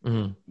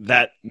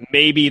 That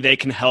maybe they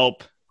can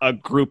help a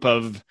group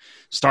of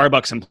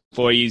Starbucks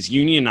employees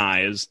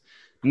unionize,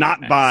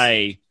 not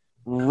by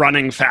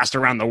running fast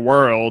around the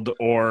world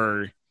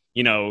or,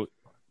 you know,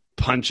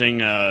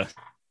 punching a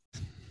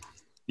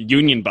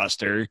union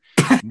buster,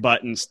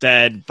 but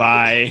instead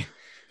by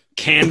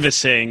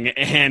canvassing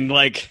and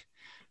like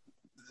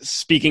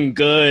speaking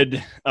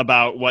good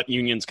about what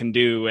unions can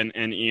do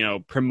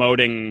and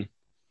promoting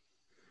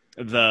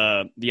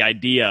the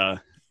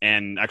idea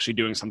and actually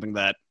doing something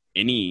that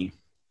any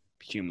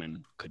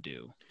human could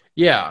do.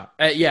 Yeah.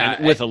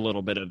 And with a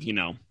little bit of,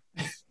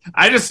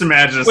 I just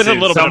imagine with a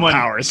little bit of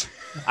powers.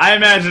 I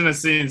imagine a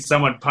scene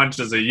someone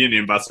punches a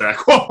union buster.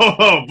 Like,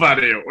 whoa,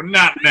 buddy,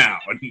 not now,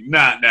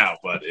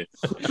 buddy.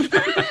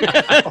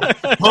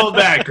 Hold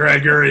back,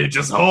 Gregory.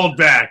 Just hold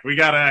back. We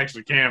got to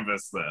actually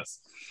canvas this.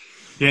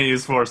 Can't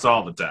use force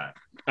all the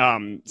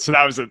time. So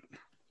that was it.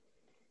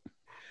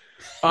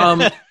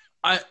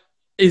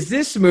 Is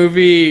this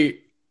movie?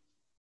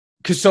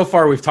 Because so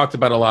far we've talked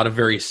about a lot of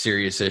very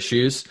serious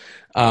issues.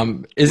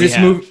 Is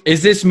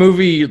this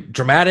movie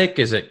dramatic?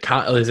 Is it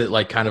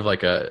like kind of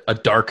like a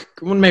dark,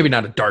 well, maybe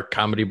not a dark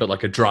comedy, but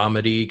like a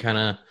dramedy kind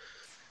of?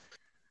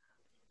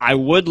 I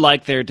would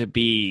like there to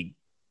be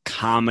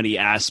comedy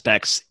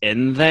aspects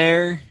in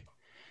there,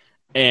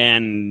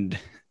 and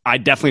I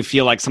definitely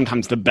feel like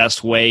sometimes the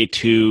best way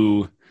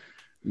to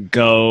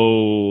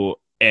go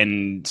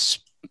and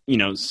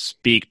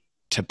speak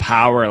to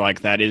power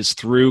like that is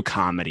through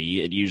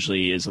comedy. It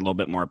usually is a little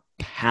bit more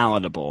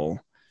palatable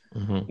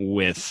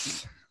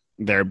with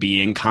there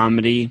being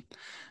comedy,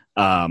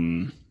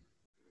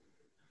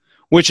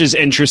 which is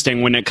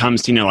interesting when it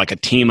comes to like a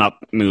team up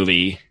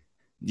movie.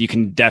 You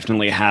can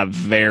definitely have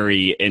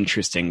very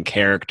interesting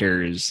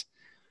characters,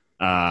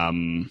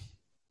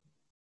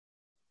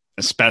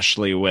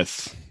 especially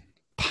with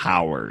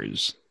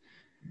powers.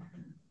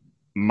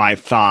 My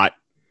thought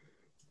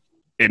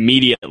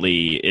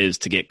immediately is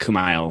to get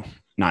Kumail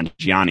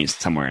Nanjiani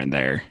somewhere in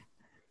there.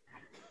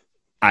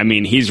 I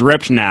mean, he's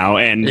ripped now,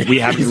 and we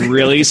haven't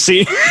really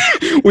seen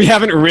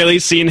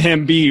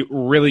him be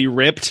really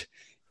ripped.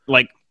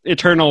 Like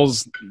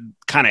Eternals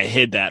kind of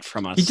hid that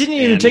from us. He didn't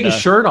even take his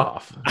shirt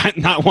off.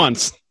 Not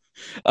once.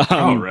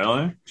 Oh,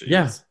 really? Jeez.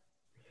 Yeah.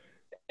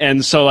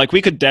 And so, like,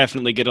 we could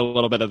definitely get a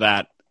little bit of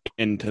that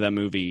into the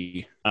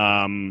movie.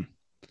 That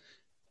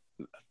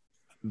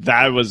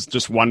was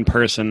just one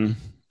person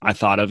I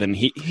thought of, and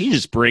he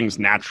just brings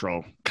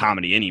natural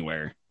comedy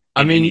anywhere.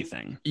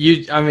 Anything.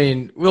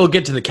 We'll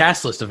get to the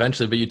cast list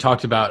eventually, but you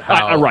talked about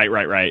how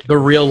right. The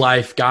real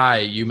life guy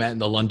you met in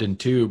the London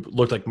Tube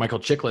looked like Michael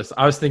Chiklis.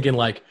 I was thinking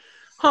like,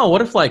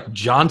 what if like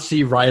John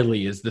C.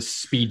 Reilly is the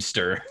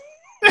speedster?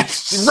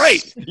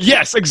 Right.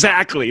 Yes,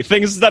 exactly.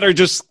 Things that are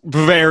just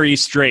very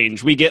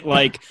strange. We get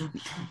like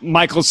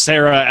Michael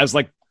Cera as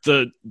like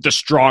the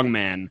strong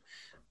man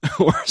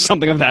or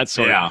something of that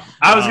sort. Yeah.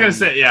 I was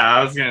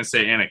gonna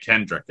say Anna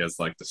Kendrick as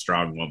like the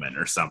strong woman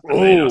or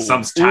something.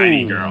 Some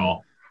tiny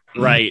girl.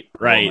 Right.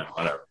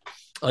 Whatever.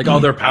 Like all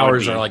their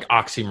powers are like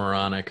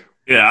oxymoronic.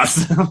 Yeah.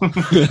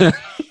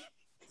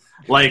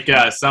 like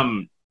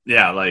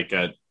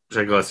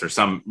Chiklis or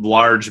some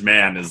large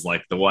man is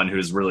like the one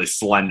who's really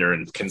slender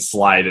and can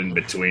slide in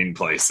between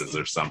places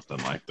or something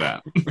like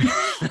that.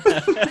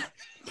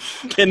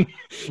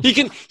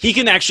 He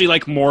can actually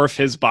like morph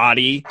his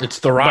body. It's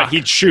The Rock. But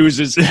he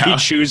chooses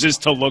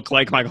to look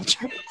like Michael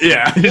Jackson.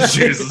 Yeah, he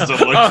chooses to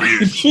look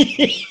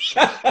huge.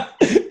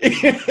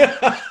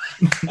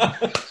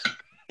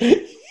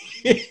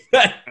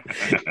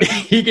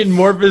 He can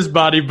morph his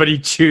body, but he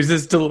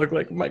chooses to look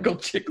like Michael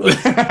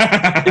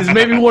Chiklis. Is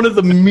maybe one of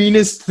the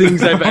meanest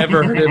things I've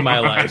ever heard in my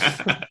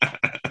life.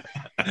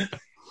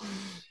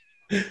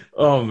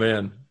 Oh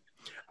man,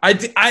 I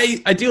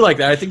do like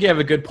that. I think you have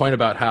a good point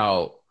about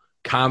how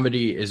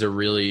comedy is a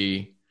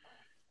really,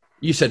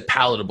 you said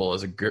palatable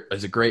is a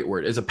great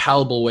word, is a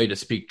palatable way to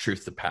speak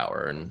truth to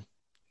power. And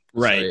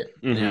right.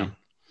 So, yeah.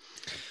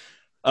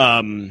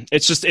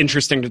 It's just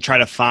interesting to try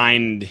to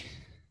find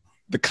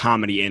the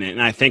comedy in it,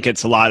 and I think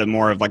it's a lot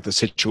more of like the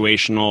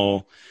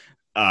situational,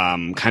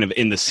 kind of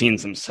in the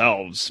scenes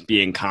themselves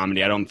being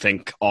comedy. I don't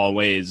think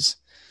always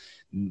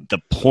the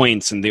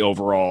points and the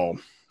overall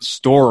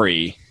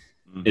story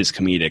is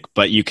comedic,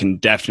 but you can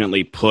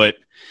definitely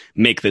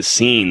make the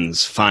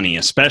scenes funny,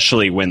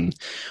 especially when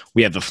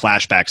we have the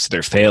flashbacks to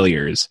their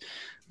failures.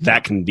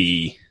 That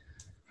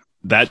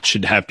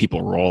should have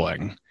people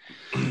rolling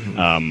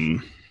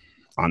on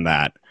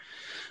that.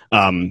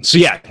 So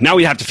yeah, now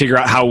we have to figure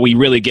out how we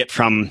really get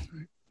from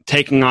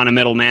taking on a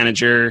middle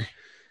manager,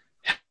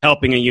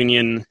 helping a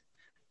union,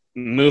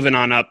 moving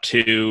on up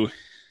to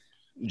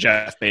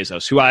Jeff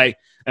Bezos, who I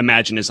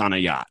imagine is on a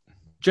yacht.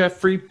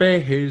 Jeffrey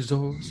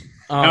Bezos.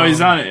 No,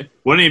 he's on it.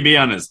 Wouldn't he be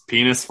on his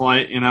penis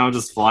flight?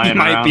 Just flying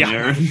around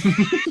there.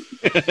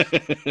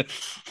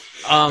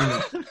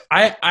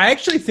 I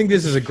actually think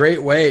this is a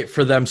great way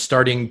for them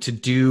starting to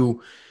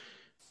do.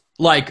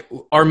 Like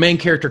our main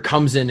character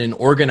comes in and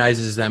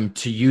organizes them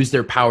to use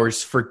their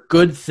powers for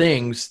good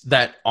things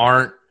that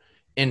aren't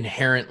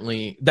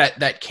inherently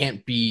that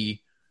can't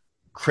be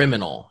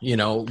criminal,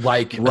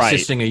 like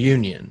assisting a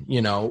union,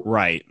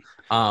 right.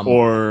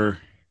 Or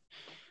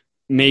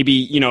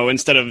maybe,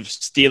 instead of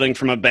stealing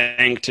from a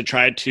bank to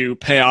try to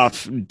pay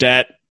off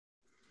debt,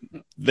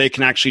 they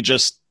can actually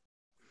just,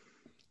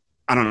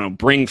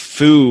 bring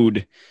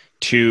food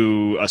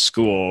to a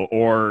school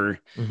or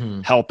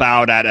help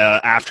out at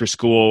after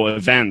school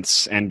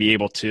events and be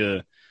able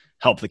to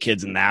help the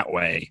kids in that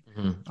way.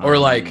 Or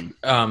like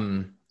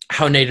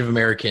how Native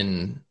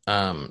American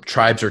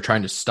tribes are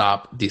trying to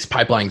stop these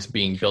pipelines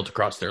being built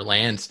across their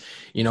lands.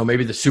 You know,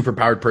 maybe the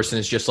superpowered person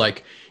is just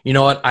like, you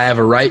know what, I have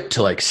a right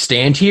to like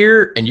stand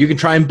here and you can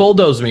try and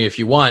bulldoze me if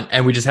you want.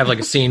 And we just have like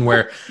a scene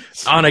where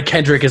Anna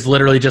Kendrick is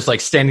literally just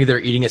like standing there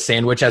eating a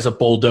sandwich as a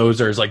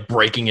bulldozer is like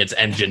breaking its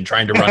engine,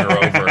 trying to run her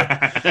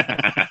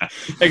over.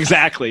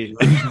 Exactly.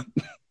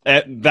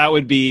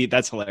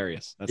 That's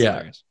hilarious. That's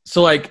hilarious.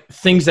 So like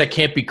things that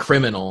can't be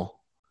criminal,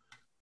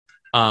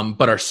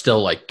 but are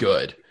still like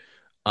good.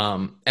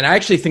 And I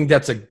actually think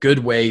that's a good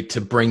way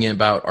to bring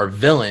about our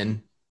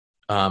villain,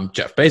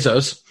 Jeff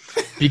Bezos,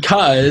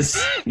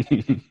 because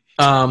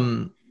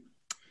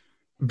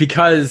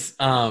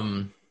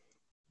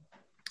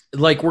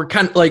like we're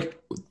kind of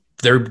like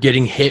they're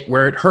getting hit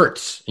where it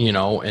hurts, you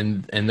know,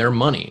 and their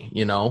money,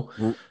 you know,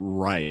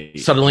 right.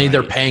 Suddenly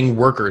they're paying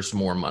workers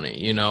more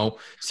money, you know,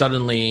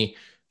 suddenly,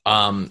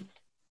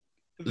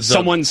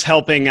 someone's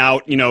helping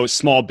out, you know,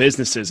 small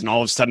businesses, and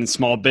all of a sudden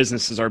small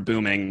businesses are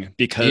booming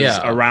because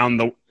around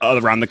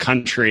the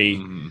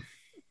country.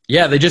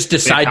 Yeah, they just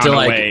decide to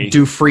like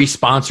do free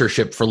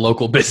sponsorship for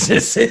local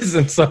businesses,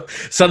 and so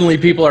suddenly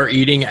people are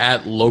eating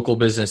at local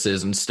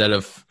businesses instead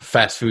of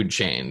fast food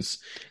chains,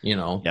 you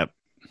know. Yep.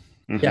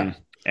 Yeah.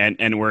 And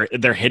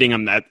they're hitting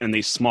them in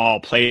these small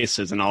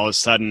places, and all of a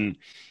sudden,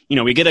 you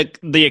know, we get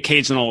the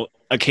occasional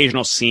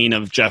scene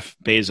of Jeff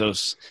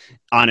Bezos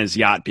on his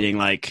yacht being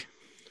like,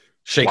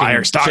 why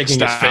are stocks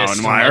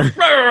down?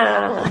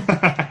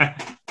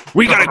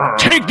 We gotta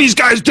take these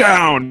guys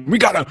down. We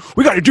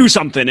gotta do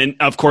something. And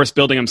of course,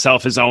 building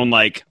himself his own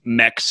like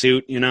mech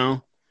suit, you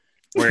know,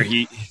 where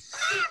he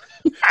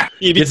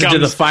gets into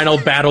the final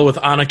battle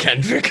with Anna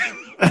Kendrick.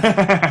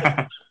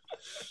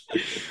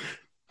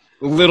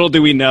 Little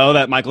do we know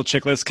that Michael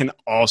Chiklis can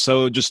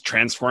also just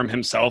transform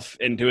himself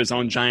into his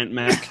own giant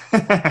mech.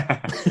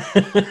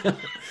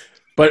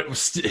 But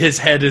his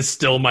head is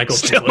still Michael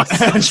Chiklis.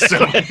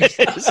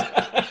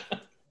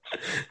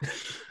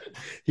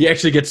 He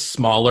actually gets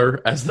smaller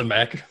as the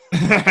mech.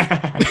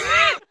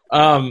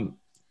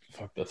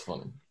 Fuck, that's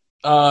funny.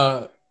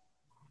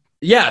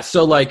 Yeah,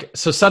 so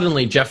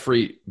suddenly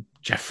Jeffrey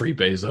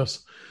Bezos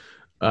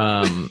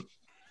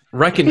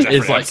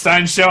is like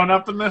Epstein showing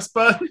up in this,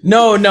 bud?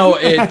 No,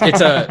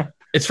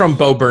 it's from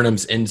Bo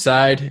Burnham's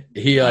Inside.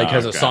 He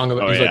has a song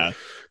about like,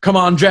 come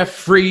on,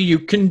 Jeffrey, you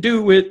can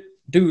do it.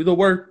 Do the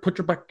work, put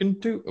your back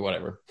into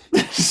whatever.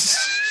 He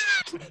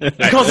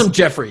calls him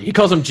Jeffrey. He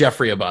calls him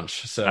Jeffrey a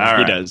bunch. So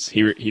He does.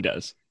 He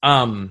does.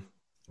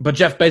 But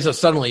Jeff Bezos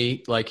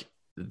suddenly like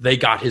they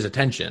got his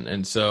attention,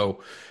 and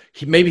so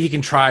maybe he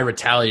can try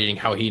retaliating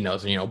how he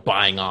knows, you know,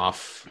 buying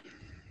off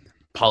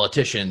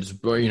politicians,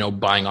 or, you know,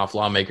 buying off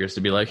lawmakers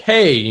to be like,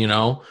 hey, you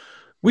know,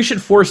 we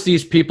should force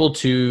these people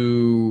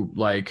to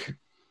like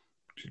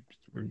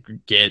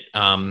get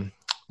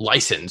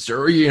licensed,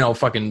 or, you know,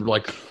 fucking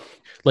like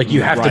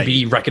you have to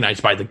be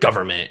recognized by the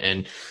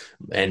government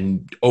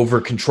and over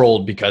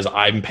controlled because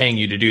I'm paying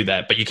you to do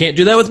that, but you can't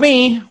do that with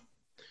me.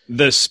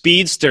 The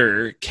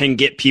speedster can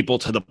get people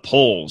to the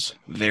polls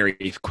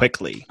very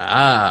quickly.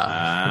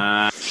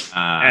 And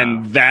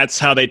that's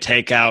how they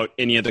take out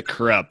any of the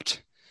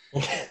corrupt.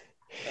 We're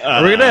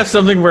gonna have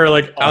something where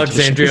like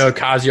Alexandria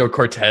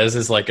Ocasio-Cortez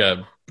is like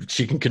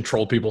she can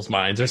control people's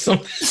minds or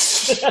something.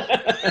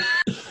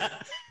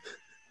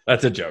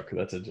 That's a joke.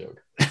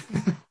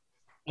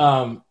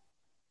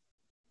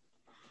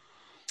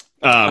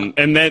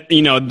 And then,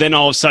 you know, then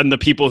all of a sudden the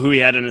people who he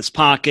had in his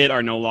pocket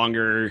are no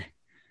longer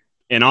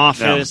in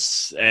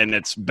office, and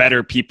it's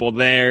better people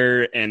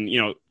there, and, you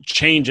know,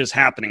 change is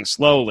happening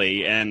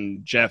slowly,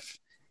 and Jeff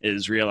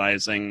is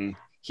realizing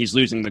he's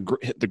losing the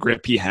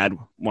grip he had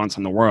once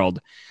on the world,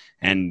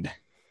 and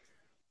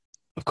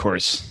of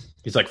course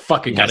he's like,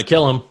 fucking gotta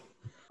kill him.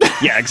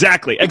 Yeah,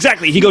 exactly.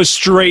 He goes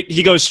straight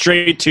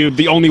to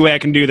the only way I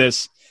can do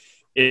this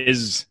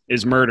is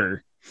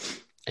murder,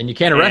 and you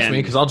can't arrest me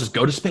because I'll just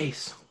go to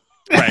space.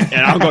 Right,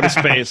 and I'll go to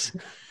space.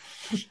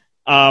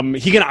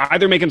 He can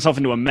either make himself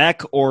into a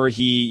mech, or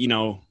he, you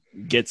know,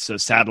 gets a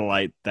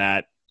satellite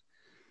that.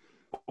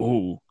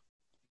 Ooh,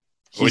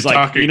 he's like,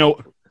 talking, you know,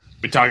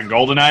 we talking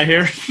GoldenEye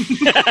here.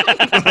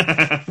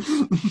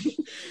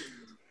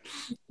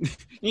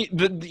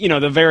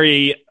 The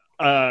very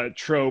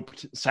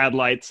troped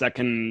satellites that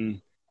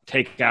can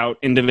take out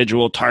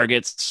individual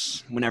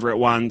targets whenever it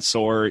wants,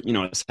 or, you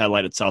know, a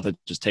satellite itself that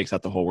just takes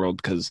out the whole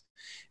world, because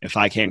if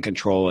I can't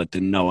control it,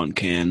 then no one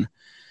can.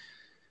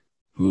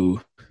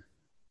 Ooh.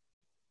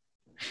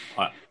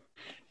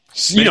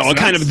 You know,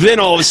 kind of then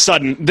all of a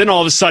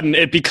sudden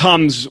it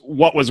becomes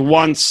what was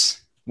once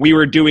we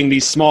were doing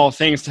these small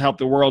things to help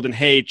the world, and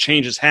hey,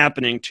 change is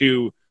happening,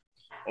 to,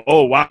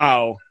 oh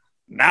wow,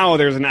 now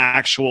there's an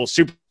actual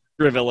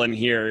supervillain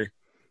here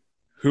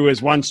who is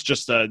once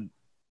just a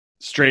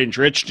strange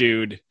rich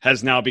dude,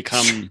 has now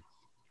become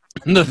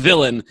the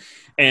villain,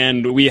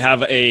 and we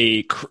have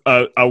a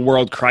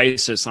world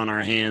crisis on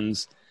our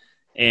hands,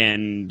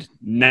 And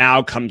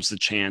now comes the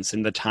chance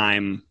in the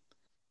time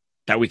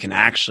that we can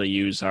actually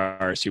use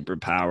our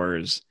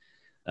superpowers.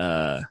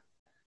 We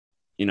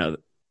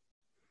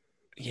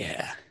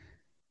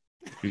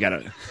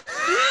gotta.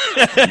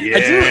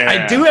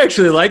 I do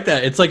actually like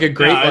that. It's like a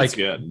great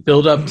good.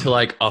 build up to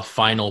like a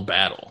final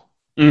battle.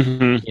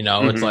 Mm-hmm. You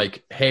know, it's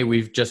like, hey,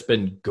 we've just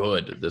been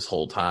good this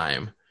whole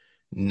time.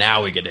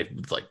 Now we get to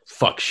like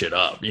fuck shit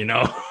up, you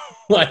know?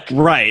 Like,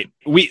 right.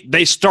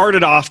 They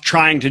started off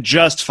trying to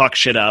just fuck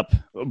shit up,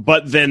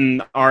 but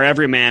then our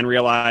everyman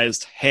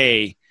realized,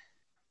 hey,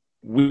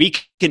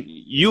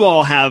 you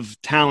all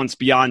have talents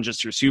beyond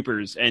just your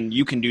supers, and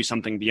you can do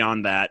something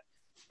beyond that.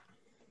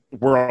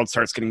 World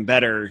starts getting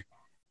better,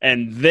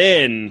 and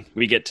then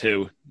we get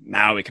to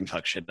now we can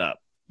fuck shit up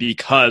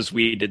because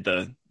we did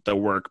the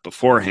work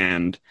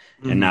beforehand,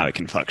 and now we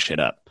can fuck shit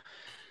up.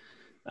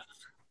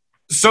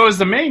 So is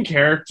the main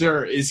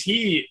character,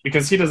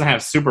 because he doesn't have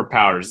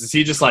superpowers, is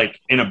he just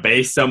like in a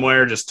base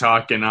somewhere just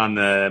talking on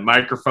the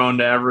microphone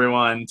to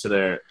everyone, to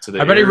their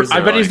I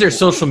bet he's their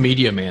social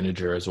media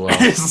manager as well.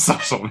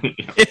 Social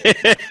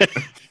media.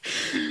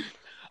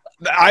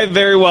 I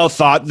very well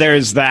thought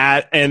there's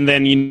that, and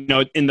then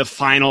in the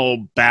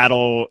final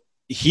battle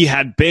he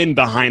had been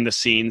behind the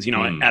scenes,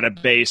 at a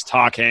base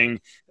talking.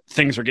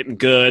 Things are getting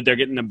good, they're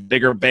getting a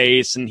bigger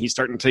base, and he's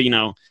starting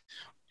to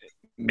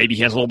maybe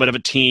he has a little bit of a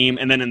team,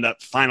 and then in the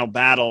final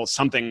battle,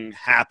 something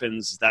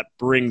happens that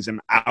brings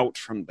him out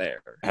from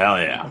there. Hell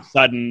yeah. All of a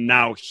sudden,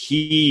 now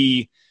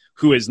he,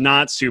 who is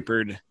not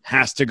supered,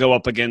 has to go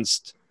up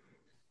against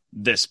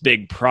this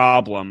big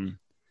problem.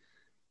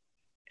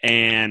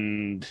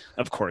 And,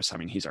 of course, I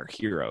mean, he's our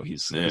hero.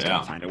 He's going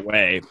to find a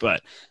way.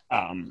 But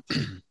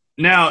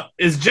now,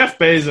 is Jeff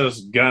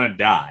Bezos going to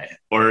die?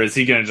 Or is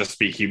he going to just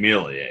be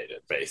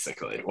humiliated,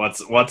 basically?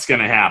 What's going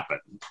to happen?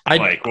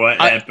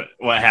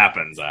 What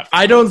happens after?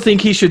 I don't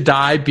think he should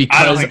die because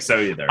I don't think so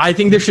either. I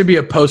think there should be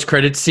a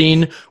post-credit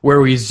scene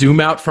where we zoom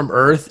out from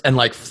Earth and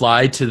like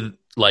fly to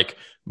like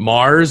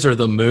Mars or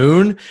the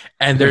moon,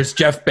 and there's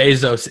Jeff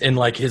Bezos in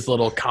like his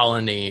little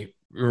colony,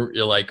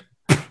 like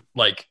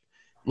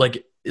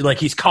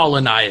he's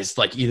colonized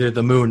like either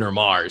the moon or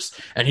Mars,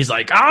 and he's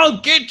like,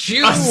 "I'll get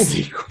you." A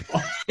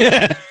sequel.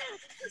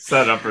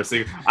 Set up for a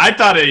sequel. I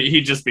thought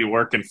he'd just be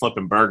working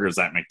flipping burgers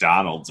at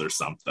McDonald's or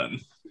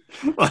something.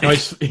 No,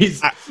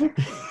 he's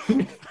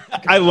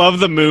I love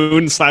the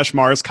moon /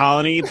 Mars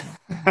colony,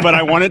 but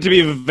I want it to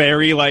be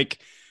very like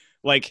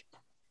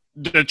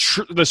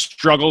the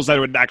struggles that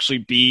would actually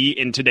be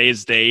in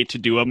today's day to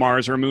do a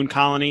Mars or moon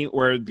colony,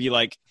 where it'd be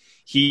like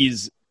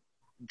he's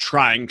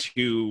trying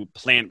to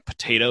plant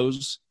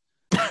potatoes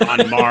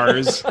on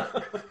Mars.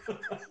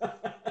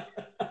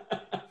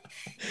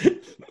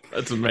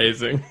 That's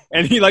amazing.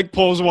 And he like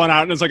pulls one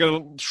out and it's like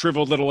a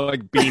shriveled little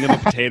like bean of a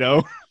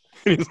potato.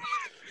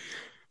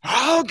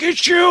 I'll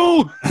get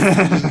you.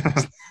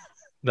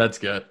 That's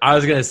good. I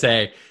was gonna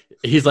say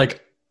he's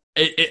like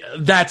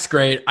that's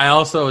great. I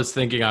also was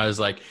thinking, I was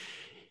like,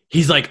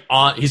 he's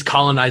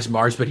colonized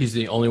Mars, but he's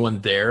the only one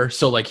there,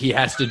 so like he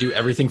has to do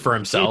everything for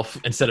himself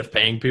instead of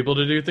paying people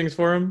to do things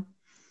for him.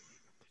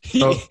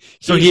 So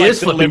he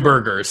is flipping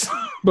burgers.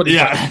 But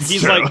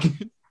he's like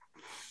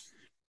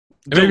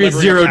maybe it's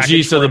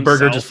 0G, so the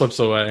burger just flips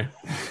away.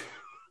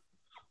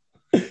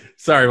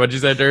 Sorry, what'd you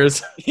say,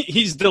 Durs?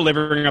 He's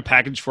delivering a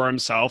package for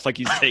himself, like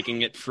he's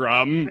taking it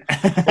from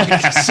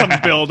like some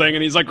building,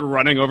 and he's like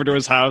running over to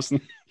his house.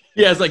 And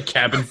he has like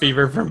cabin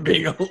fever from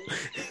being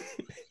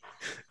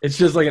it's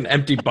just like an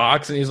empty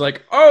box, and he's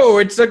like, "Oh,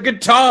 it's a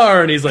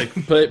guitar," and he's like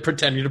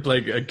pretending to play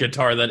a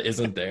guitar that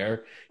isn't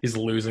there. He's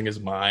losing his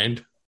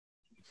mind.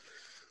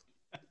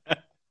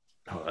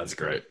 Oh, that's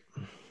great.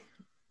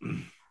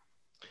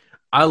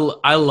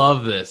 I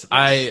love this.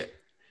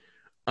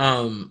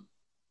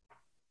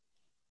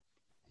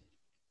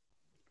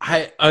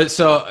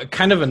 So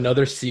kind of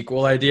another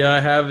sequel idea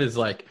I have is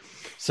like,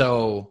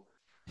 so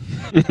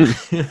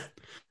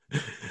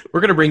we're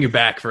gonna bring you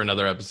back for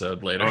another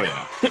episode later. Oh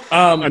yeah.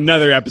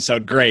 Another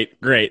episode.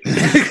 Great. Like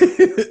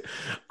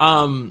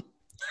an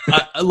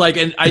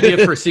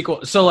idea for a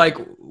sequel. So like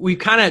we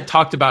kind of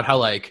talked about how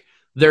like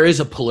there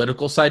is a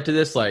political side to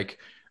this, like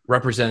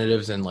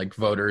representatives and like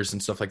voters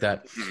and stuff like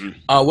that.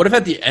 What if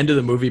at the end of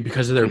the movie,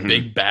 because of their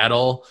big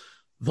battle,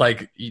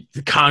 like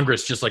the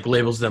Congress just like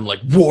labels them like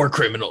war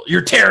criminal,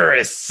 you're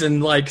terrorists,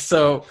 and like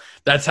so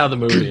that's how the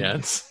movie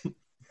ends.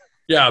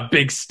 Yeah, a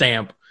big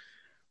stamp.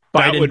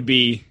 That Biden would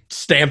be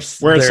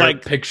stamps where their it's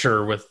like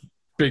picture with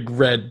big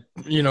red,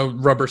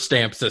 rubber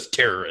stamp says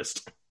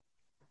terrorist.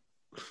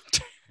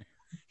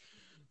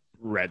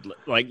 Red,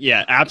 like,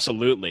 yeah,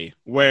 absolutely.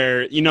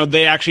 Where,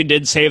 they actually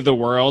did save the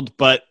world,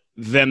 but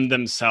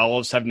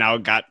themselves have now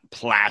got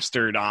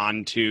plastered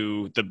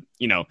onto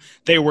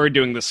they were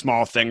doing the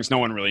small things. No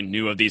one really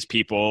knew of these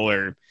people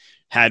or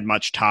had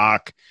much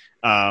talk.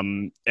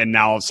 And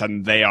now all of a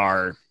sudden they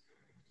are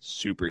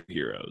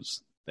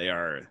superheroes. They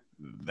are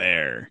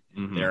there.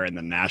 Mm-hmm. They're in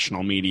the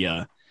national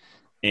media.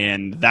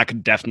 And that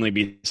could definitely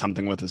be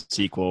something with a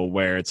sequel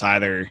where it's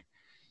either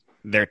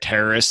they're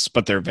terrorists,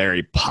 but they're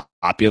very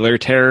popular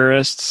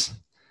terrorists.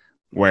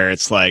 where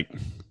it's like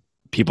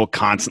people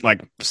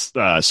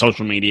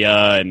social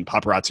media and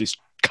paparazzi's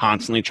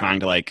constantly trying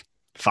to like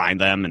find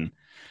them, and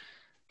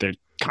they're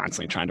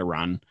constantly trying to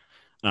run.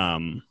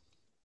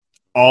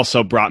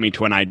 Also brought me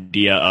to an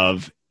idea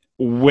of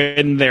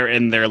when they're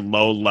in their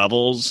low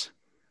levels,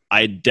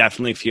 I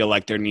definitely feel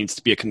like there needs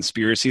to be a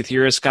conspiracy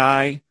theorist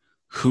guy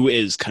who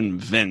is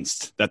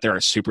convinced that there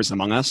are supers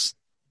among us,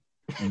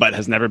 but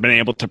has never been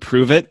able to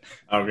prove it.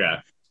 Okay.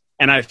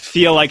 And I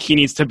feel like he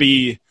needs to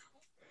be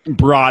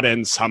brought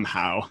in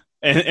somehow,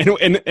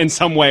 in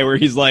some way where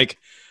he's like,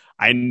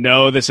 I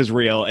know this is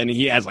real. And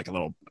he has like a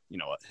little,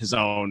 his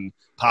own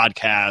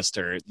podcast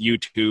or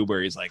YouTube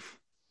where he's like,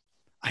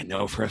 I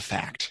know for a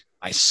fact,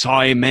 I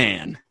saw a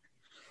man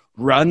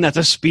run at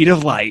the speed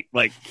of light.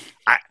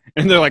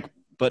 And they're like,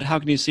 but how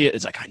can you see it?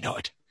 It's like, I know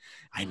it.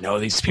 I know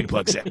these people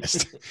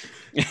exist.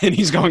 And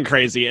he's going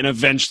crazy. And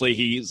eventually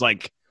he's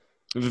like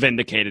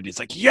vindicated. He's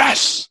like,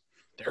 yes,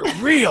 they're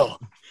real.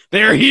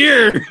 They're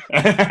here.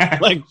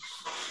 And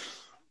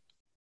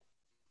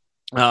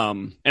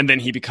then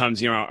he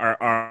becomes,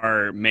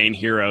 our main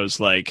hero's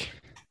like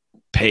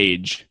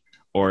page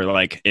or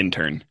like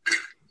intern.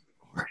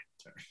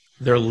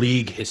 Their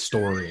league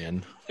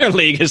historian. Their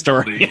league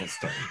historian.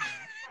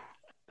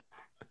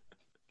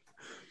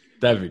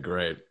 That'd be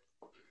great.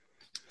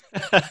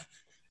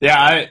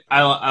 Yeah,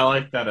 I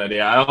like that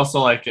idea. I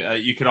also like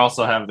you could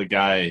also have the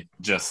guy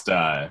just be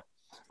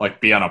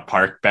on a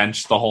park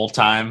bench the whole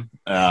time,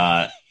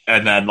 and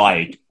then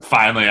like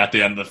finally at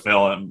the end of the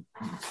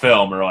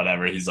film or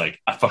whatever, he's like,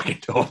 "I fucking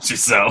told you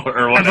so,"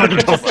 or whatever.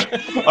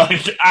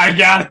 like I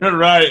got it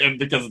right, and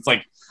because it's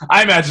like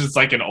I imagine it's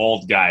like an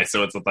old guy,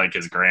 so it's with like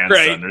his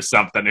grandson or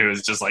something who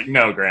is just like,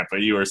 "No, Grandpa,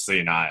 you were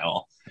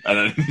senile," and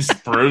then he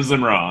just proves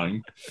him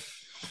wrong.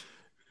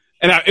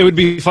 And it would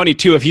be funny,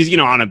 too, if he's,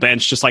 on a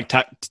bench just, like,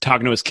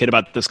 talking to his kid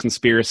about this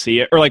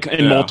conspiracy, or, like,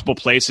 in multiple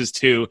places,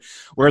 too,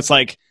 where it's,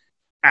 like,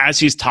 as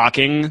he's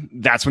talking,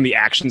 that's when the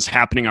action's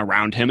happening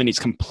around him, and he's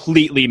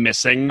completely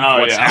missing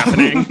what's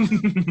happening.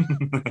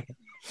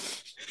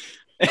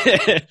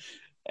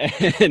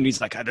 And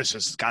he's like, this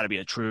has got to be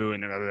a true,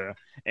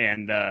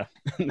 and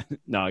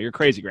no, you're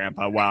crazy,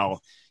 Grandpa,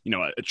 while,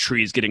 a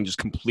tree's getting just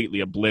completely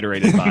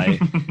obliterated by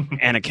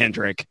Anna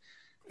Kendrick.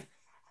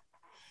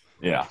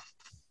 Yeah.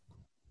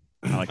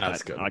 I like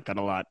that. Good. I like that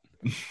a lot.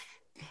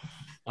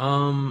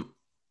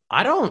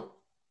 I don't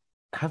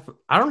have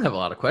a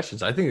lot of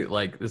questions. I think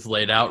it's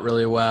laid out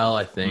really well.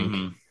 I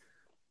think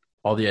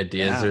all the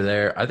ideas are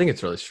there. I think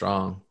it's really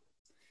strong.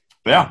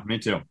 Yeah, me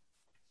too.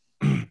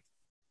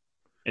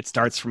 It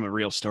starts from a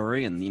real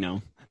story,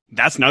 and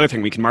that's another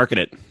thing we can market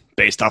it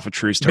based off a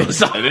true story.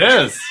 It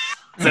is.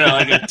 It's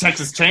like a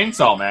Texas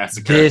Chainsaw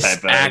Massacre. This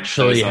type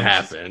actually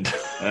happened.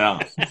 Yeah.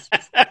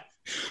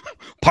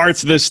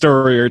 Parts of this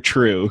story are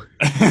true.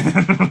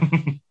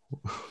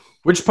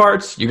 Which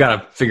parts? You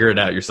got to figure it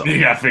out yourself. You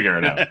got to figure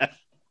it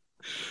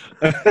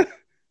out.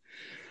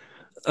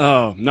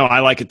 Oh, no, I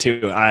like it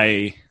too.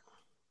 I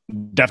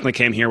definitely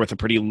came here with a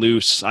pretty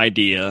loose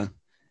idea,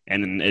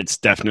 and it's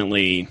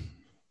definitely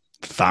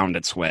found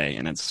its way,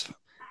 and that's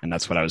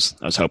what I was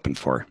hoping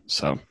for.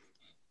 So,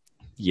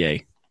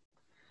 yay.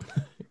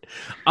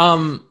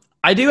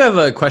 I do have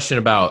a question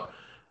about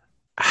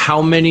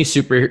how many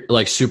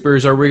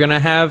supers are we going to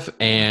have,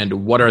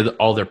 and what are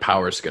all their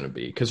powers going to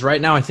be? Because right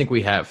now I think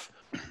we have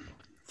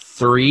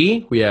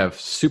 3. We have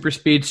super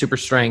speed, super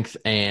strength,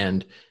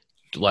 and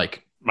Michael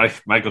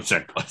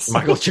Chiklis.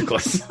 Michael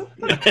Chiklis.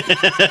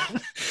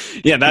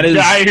 Yeah, that is the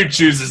guy who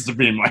chooses to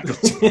be Michael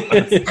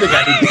Chiklis.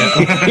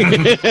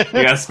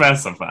 You got to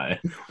specify.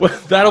 Well,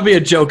 that'll be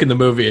a joke in the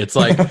movie. It's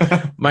like,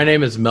 my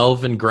name is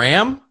Melvin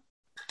Graham.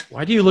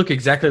 Why do you look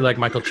exactly like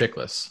Michael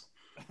Chiklis?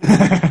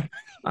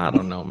 I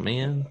don't know,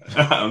 man.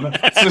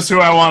 That's just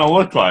who I want to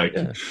look like.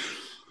 Yeah.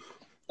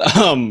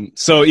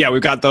 So yeah,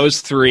 we've got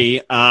those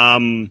 3.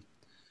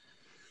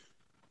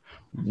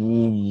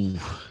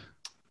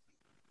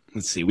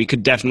 Let's see. We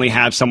could definitely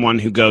have someone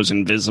who goes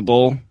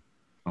invisible.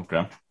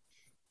 Okay.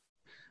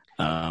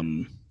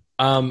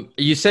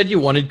 You said you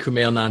wanted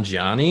Kumail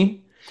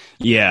Nanjiani.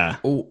 Yeah.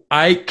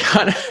 I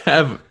kind of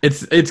have.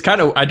 It's kind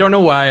of. I don't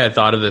know why I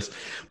thought of this,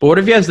 but what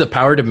if he has the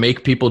power to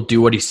make people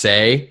do what he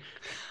say?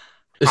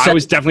 I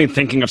was definitely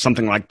thinking of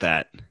something like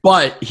that.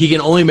 But he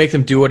can only make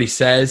them do what he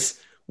says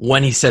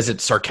when he says it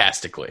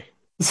sarcastically.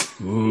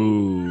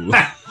 Ooh.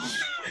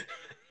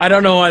 I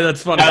don't know why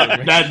that's funny.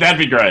 That'd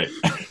be great.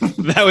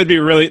 That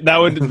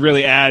would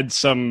really add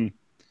some.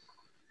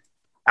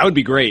 That would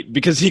be great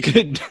because he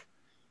could.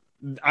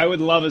 I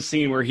would love a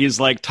scene where he's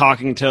like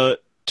talking to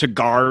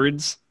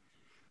guards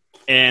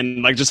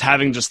and like just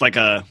having just like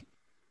a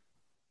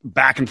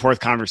back and forth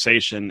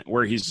conversation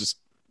where he's just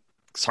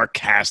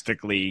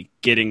sarcastically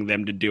getting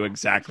them to do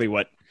exactly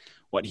what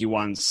he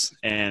wants,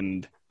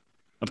 and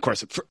of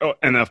course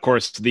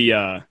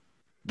the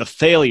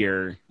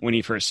failure when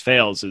he first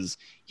fails is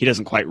he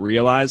doesn't quite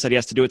realize that he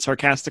has to do it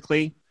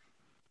sarcastically,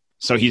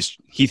 so he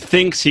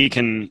thinks he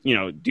can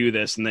do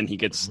this, and then he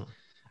gets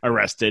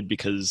arrested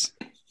because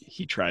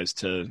he tries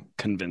to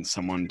convince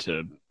someone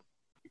to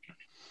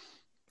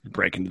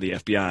break into the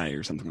FBI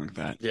or something like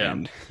that. Yeah.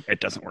 And it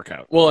doesn't work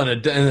out. Well,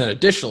 and then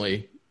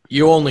additionally,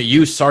 you only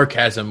use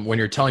sarcasm when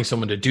you're telling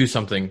someone to do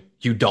something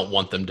you don't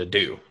want them to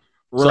do.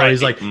 So Right.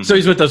 he's like, so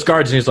he's with those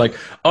guards, and he's like,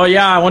 "Oh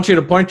yeah, I want you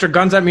to point your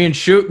guns at me and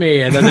shoot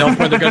me." And then they'll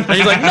point their guns, and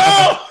he's like,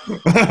 "No!"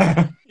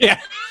 Yeah.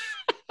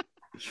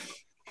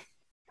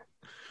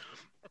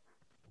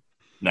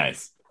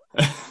 Nice.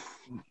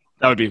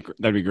 That'd be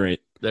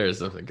great. There is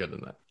something good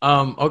in that.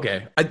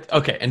 Okay,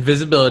 okay,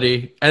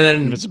 invisibility, and then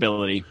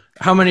Invisibility.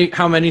 how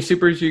many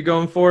supers are you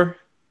going for?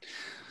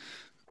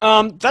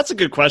 That's a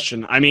good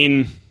question. I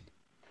mean,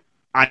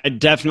 I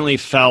definitely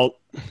felt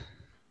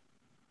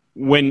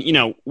when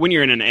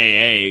you're in an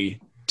AA,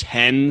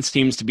 10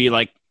 seems to be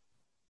like,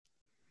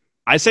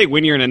 I say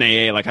when you're in an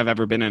AA like I've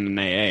ever been in an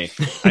AA.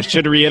 I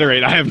should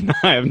reiterate, I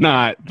have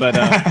not, but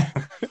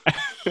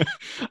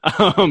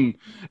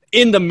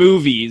in the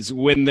movies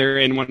when they're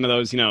in one of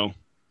those,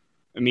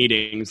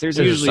 meetings, there's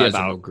usually a about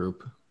sizable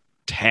group.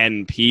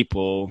 10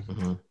 people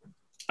Mhm.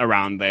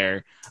 around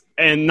there,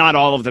 and not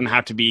all of them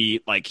have to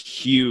be like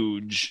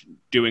huge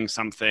doing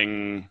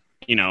something,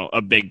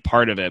 a big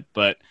part of it,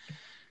 but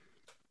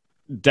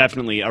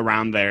definitely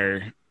around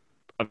there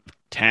of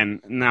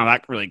 10. Now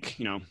that really,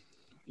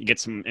 you get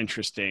some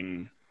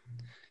interesting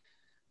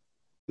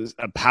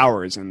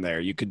powers in there.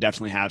 You could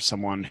definitely have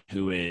someone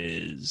who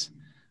is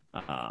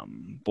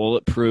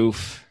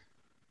bulletproof.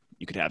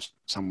 You could have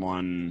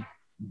someone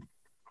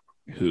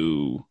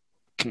who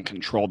can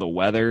control the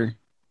weather.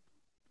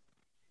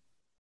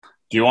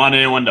 Do you want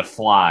anyone to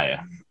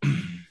fly?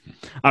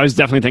 I was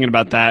definitely thinking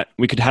about that.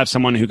 We could have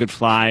someone who could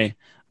fly.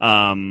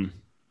 But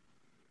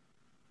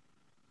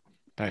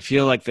I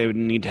feel like they would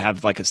need to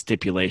have like a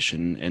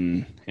stipulation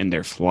in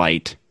their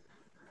flight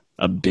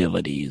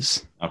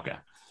abilities. Okay.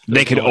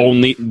 They can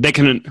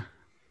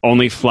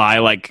only fly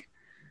like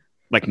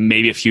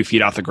maybe a few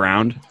feet off the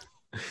ground.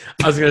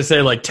 I was gonna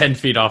say like 10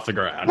 feet off the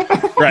ground.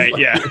 Right,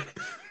 yeah.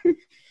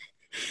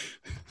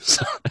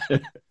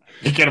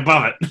 You get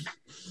above it.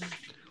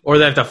 Or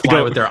they have to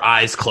fly with their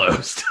eyes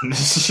closed.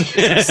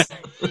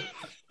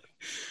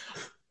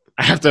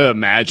 I have to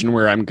imagine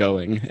where I'm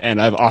going, and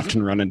I've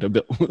often run into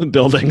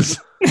buildings.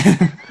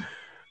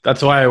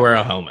 That's why I wear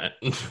a helmet.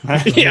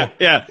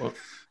 Yeah.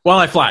 While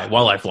I fly.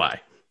 While I fly.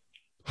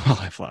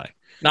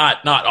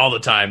 Not all the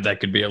time.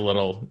 That could be a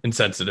little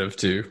insensitive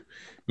to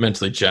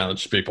mentally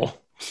challenged people.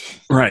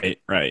 Right.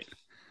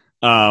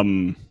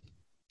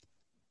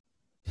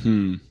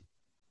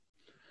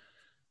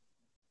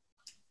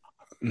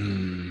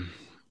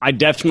 I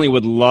definitely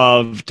would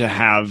love to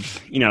have,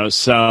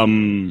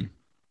 some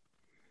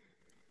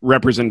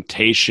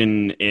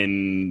representation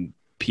in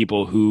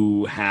people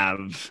who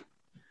have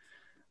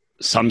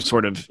some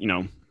sort of,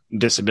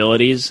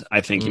 disabilities.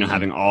 I think,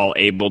 having all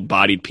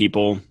able-bodied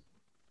people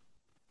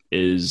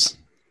is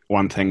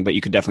one thing, but you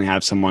could definitely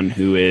have someone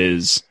who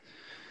is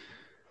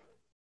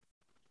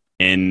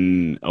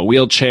in a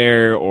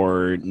wheelchair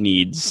or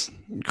needs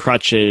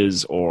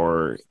crutches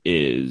or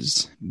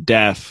is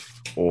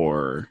deaf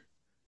or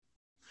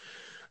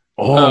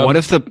what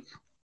if the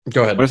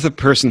Go ahead. What if the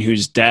person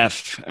who's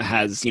deaf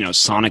has,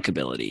 sonic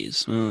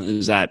abilities?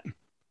 Is that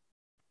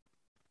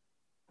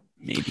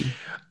maybe?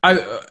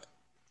 I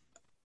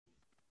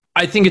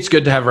think it's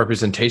good to have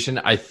representation.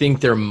 I think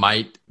there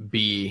might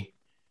be.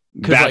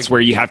 That's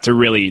where you have to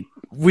really.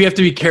 We have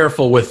to be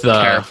careful with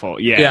careful.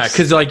 Yes. Yeah,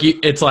 because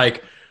it's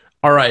like,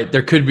 all right,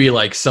 there could be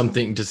like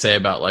something to say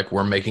about like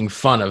we're making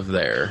fun of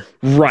their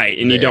right,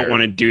 and you don't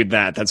want to do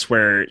that. That's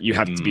where you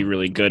have to be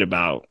really good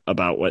about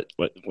what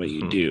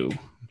you do.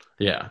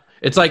 Yeah,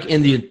 it's like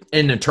in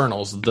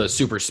Eternals, the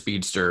super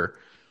speedster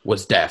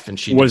was deaf and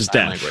she was did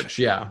deaf. Language.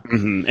 Yeah,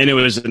 and it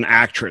was an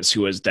actress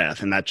who was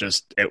deaf, and it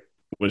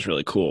was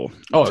really cool.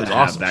 Oh, it was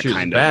awesome. That she was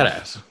kind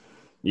badass.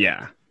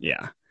 Yeah.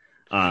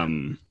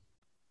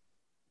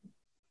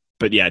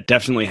 But yeah,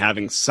 definitely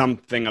having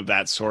something of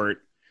that sort.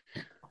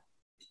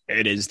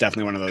 It is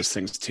definitely one of those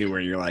things too,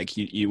 where you're like,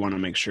 you want to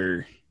make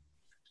sure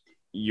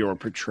you're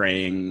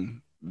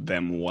portraying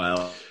them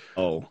well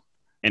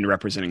and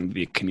representing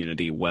the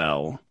community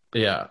well.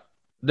 Yeah,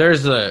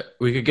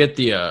 we could get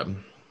the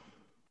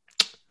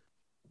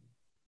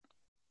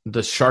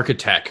Shark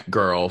Attack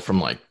girl from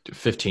like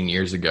 15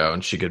 years ago,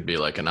 and she could be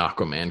like an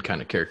Aquaman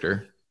kind of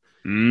character.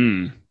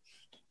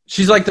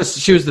 She's like this.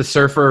 She was the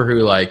surfer who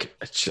like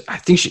I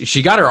think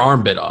she got her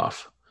arm bit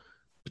off.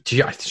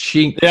 You're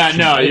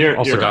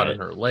also got right.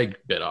 her leg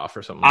bit off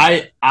or something.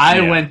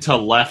 I went to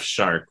Left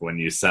Shark when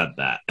you said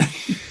that.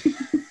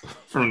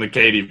 From the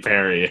Katy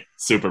Perry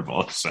Super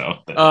Bowl show.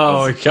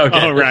 Okay.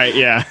 Oh, right,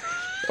 yeah.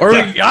 Or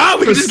we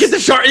can just get the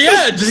shark.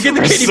 Yeah, just get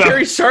the Katy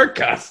Perry shark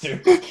costume.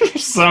 For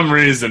some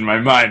reason, my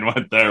mind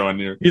went there when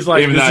you. He's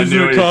like, this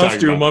isn't a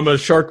costume. I'm a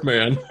shark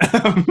man.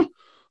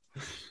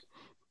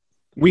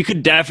 We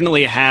could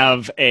definitely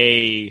have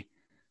a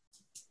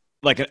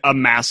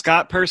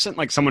mascot person,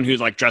 like someone who's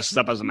like dresses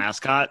up as a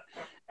mascot,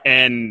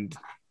 and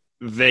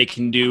they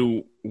can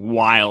do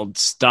wild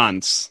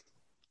stunts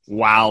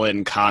while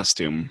in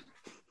costume.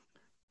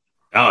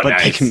 Oh, but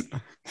nice.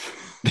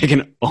 they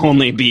can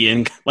only be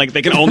in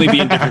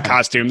different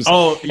costumes.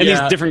 Oh, and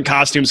these different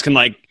costumes can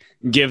like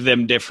give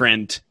them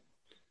different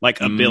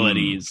like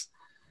abilities.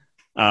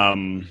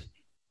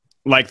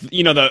 Like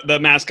the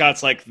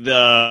mascot's like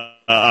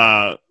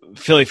the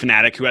Philly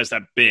Fanatic, who has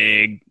that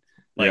big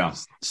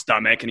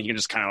stomach, and he can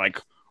just kind of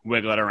like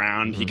wiggle it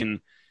around. He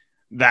can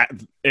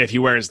if he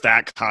wears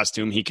that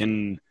costume, he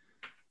can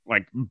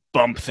like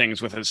bump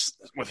things with his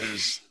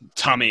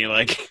tummy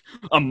like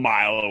a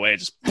mile away.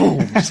 Just boom.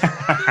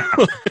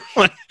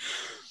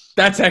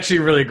 That's actually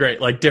really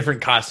great. Like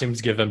different costumes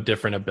give them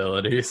different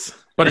abilities,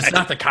 but it's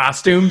not the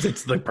costumes;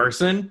 it's the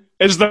person.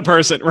 It's the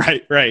person,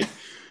 right?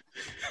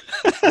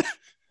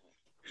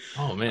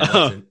 Oh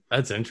man,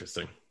 that's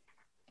interesting.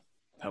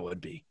 That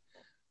would be.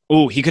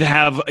 Oh, he could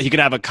have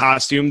a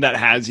costume that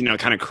has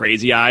kind of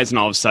crazy eyes, and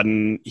all of a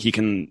sudden he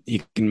can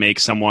make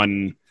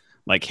someone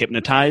like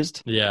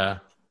hypnotized. Yeah,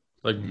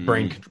 like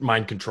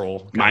mind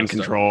control. Mind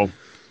control.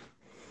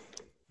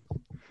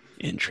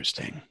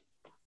 Interesting.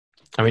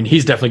 I mean,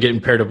 he's definitely getting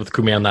paired up with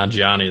Kumail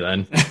Nanjiani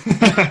then.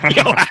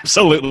 Yo,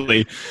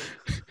 absolutely.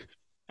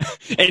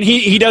 And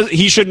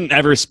he shouldn't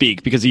ever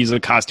speak because he's a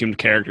costumed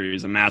character.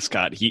 He's a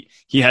mascot. He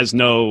has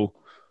no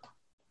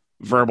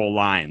verbal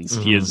lines.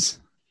 Mm-hmm.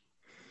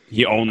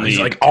 He only he's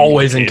like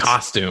always in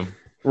costume.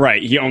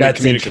 Right. He only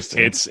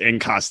communicates in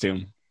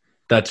costume.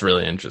 That's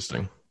really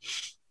interesting.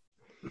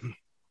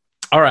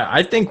 All right.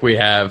 I think we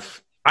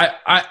have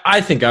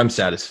I think I'm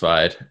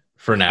satisfied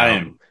for now. I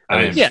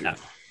am. Yeah.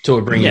 Till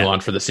we bring you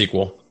on for the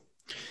sequel.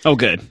 Oh,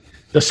 good.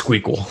 The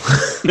squeakle.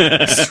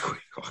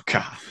 Squeakle.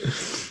 God.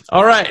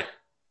 All right.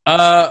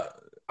 I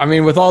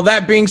mean, with all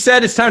that being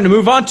said, it's time to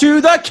move on to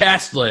the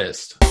cast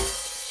list.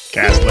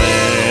 Cast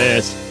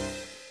list.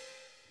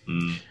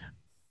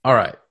 All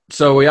right.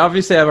 So we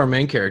obviously have our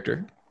main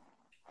character.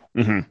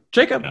 Mm-hmm.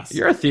 Jacob,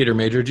 you're a theater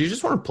major. Do you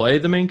just want to play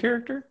the main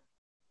character?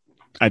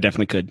 I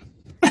definitely could.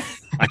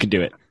 I could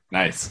do it.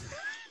 Nice.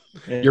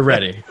 You're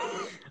ready.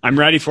 I'm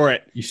ready for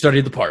it. You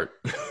studied the part.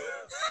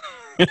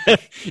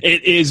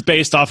 It is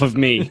based off of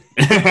me.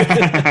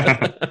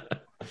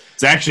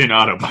 It's actually an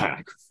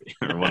autobiography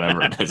or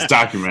whatever it is,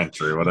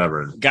 documentary,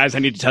 whatever. Guys, I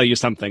need to tell you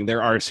something.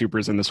 There are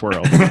supers in this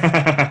world.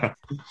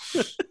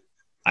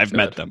 I've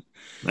met them.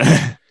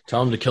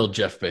 Tell him to kill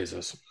Jeff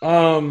Bezos.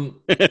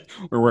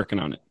 We're working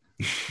on it.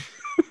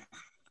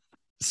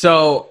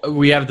 So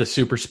we have the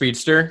super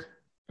speedster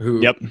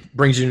who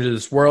brings you into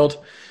this world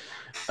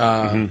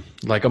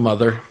like a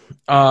mother.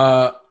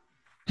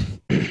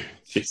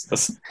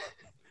 Jesus.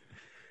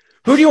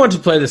 Who do you want to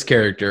play this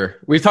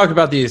character? We've talked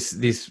about the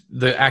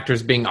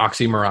actors being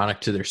oxymoronic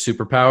to their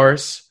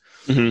superpowers.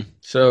 Mm-hmm.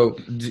 So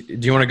do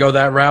you want to go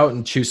that route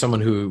and choose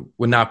someone who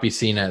would not be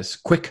seen as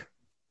quick?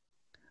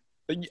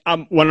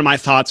 One of my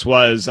thoughts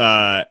was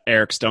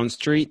Eric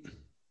Stonestreet.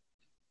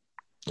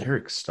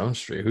 Eric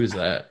Stonestreet, who's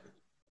that?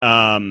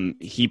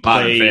 He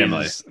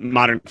plays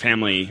Modern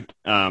Family.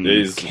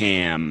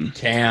 Cam.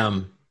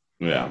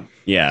 Yeah.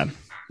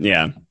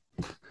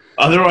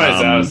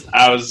 Otherwise,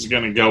 I was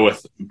gonna go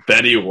with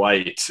Betty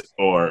White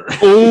or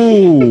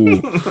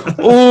Betty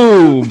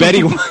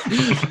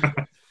White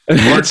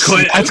or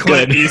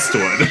Clint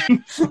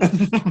Eastwood.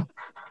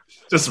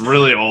 Just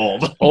really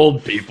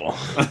old people.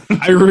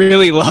 I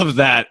really love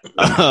that.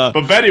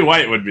 But Betty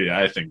White would be,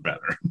 I think,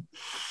 better.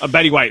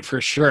 Betty White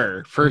for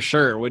sure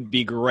would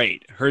be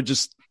great. Her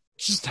just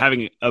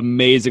having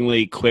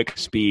amazingly quick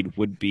speed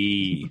would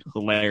be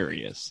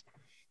hilarious.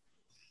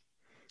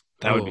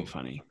 That would be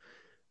funny.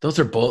 Those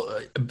are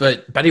both,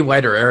 but Betty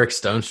White or Eric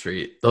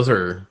Stonestreet, those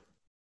are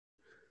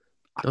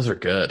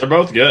good. They're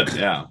both good,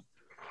 yeah.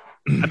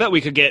 I bet we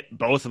could get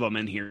both of them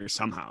in here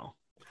somehow,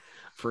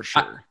 for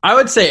sure. I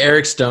would say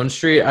Eric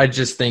Stonestreet. I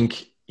just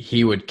think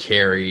he would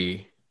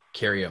carry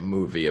a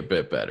movie a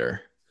bit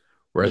better,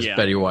 whereas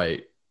Betty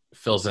White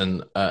fills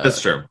in.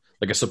 That's true.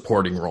 Like a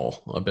supporting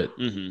role a bit.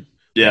 Mm-hmm.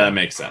 Yeah, that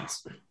makes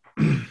sense.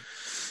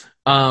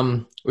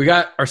 We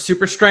got our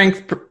super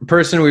strength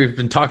person. We've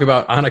been talking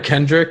about Anna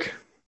Kendrick.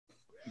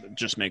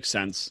 Just makes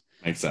sense.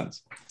 Makes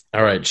sense.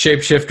 All right,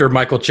 shapeshifter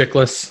Michael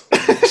Chiklis.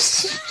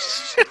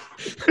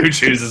 Who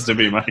chooses to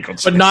be Michael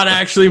Chiklis? But not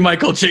actually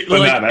Michael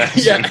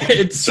Chiklis. Yeah,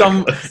 it's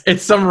some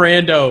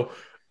rando.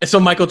 So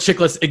Michael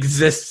Chiklis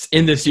exists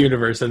in this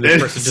universe, and this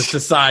person just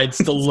decides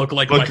to look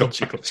like Michael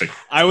Chiklis.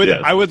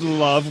 I would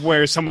love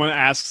where someone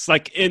asks,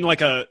 like in like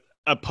a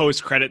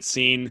post-credit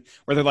scene,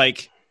 where they're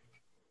like,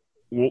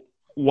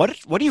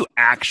 "What do you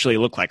actually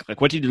look like? Like,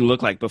 what did you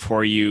look like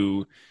before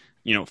you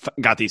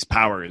got these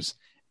powers?"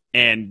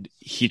 And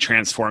he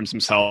transforms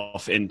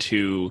himself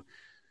into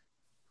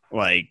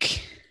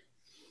like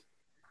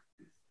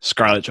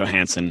Scarlett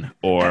Johansson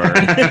or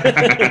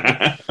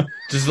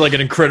just like an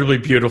incredibly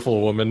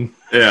beautiful woman.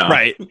 Yeah.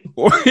 Right.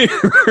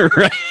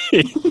 Right.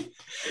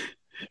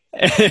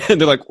 And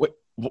they're like,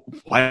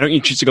 why don't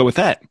you choose to go with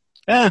that?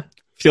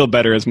 Feel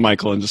better as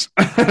Michael and just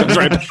comes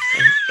right back.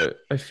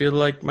 I feel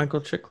like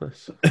Michael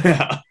Chiklis.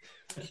 Yeah.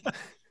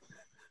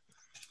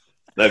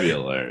 That'd be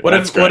hilarious.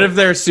 What if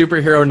their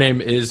superhero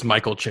name is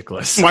Michael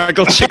Chiklis?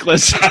 Michael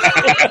Chiklis.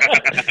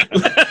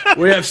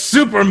 We have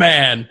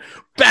Superman,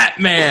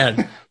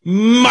 Batman,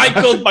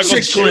 Michael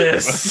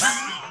Chiklis.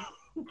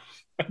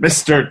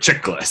 Mr.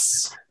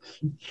 Chiklis.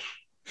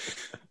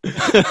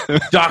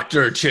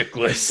 Dr.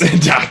 Chiklis.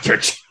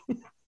 Dr.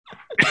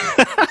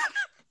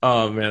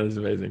 Oh man, that's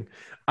amazing.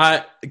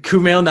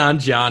 Kumail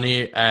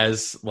Nanjiani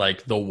as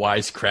like the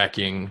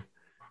wisecracking,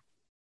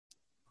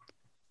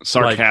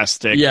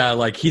 sarcastic.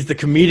 like he's the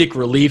comedic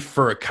relief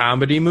for a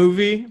comedy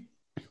movie,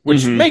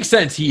 which makes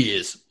sense. He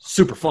is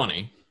super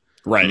funny,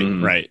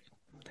 right.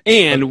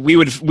 And we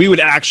would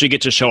actually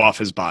get to show off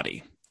his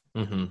body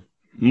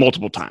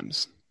multiple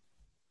times,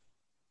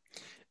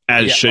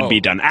 as should be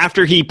done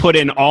after he put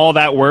in all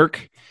that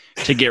work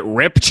to get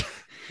ripped.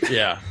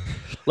 Yeah.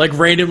 Like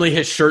randomly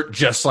his shirt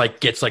just like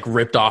gets like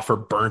ripped off or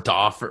burnt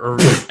off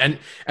and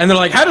they're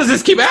like, how does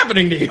this keep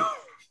happening to you?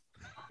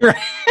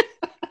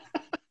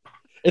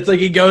 It's like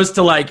he goes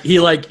to like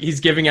he's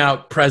giving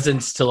out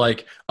presents to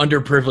like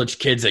underprivileged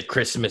kids at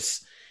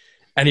Christmas,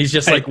 and he's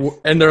just like,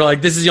 and they're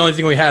like, this is the only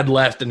thing we had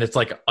left, and it's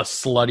like a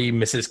slutty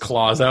Mrs.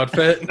 Claus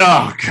outfit.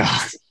 Oh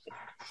god.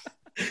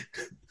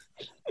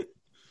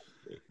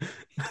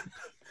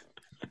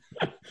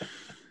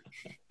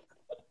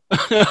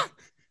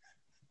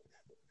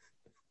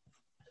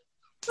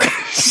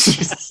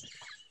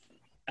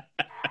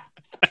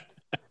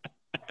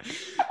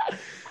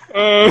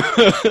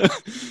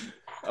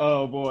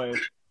 Oh boy.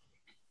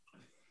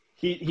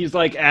 He's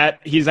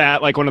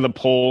at like one of the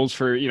polls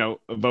for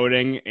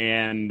voting,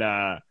 and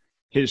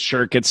his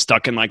shirt gets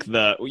stuck in like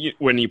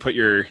when you put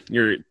your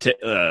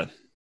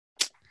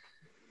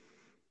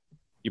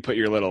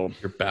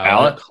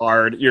ballot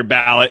card, your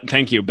ballot,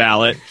 thank you,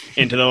 ballot,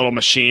 into the little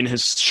machine.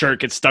 His shirt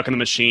gets stuck in the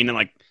machine and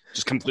like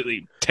just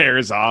completely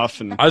tears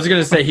off. And I was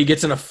gonna say he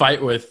gets in a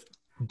fight with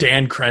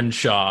Dan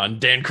Crenshaw, and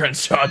Dan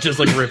Crenshaw just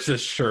like rips his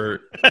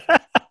shirt.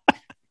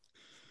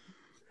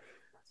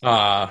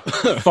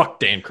 Fuck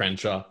Dan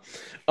Crenshaw.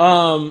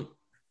 I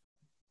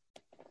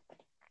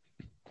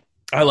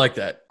like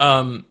that.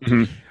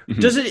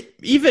 Does it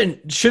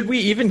even, should we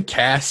even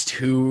cast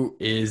who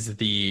is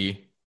the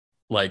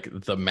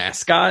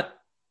mascot?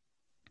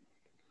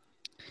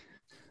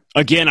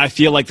 Again, I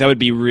feel like that would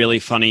be really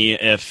funny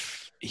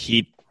if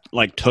he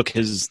like took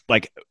his,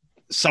 like,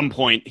 some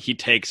point he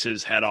takes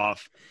his head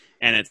off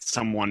and it's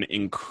someone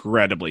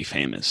incredibly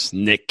famous,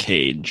 Nick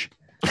Cage.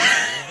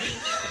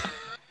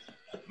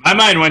 My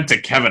mind went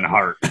to Kevin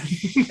Hart.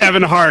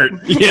 Kevin Hart,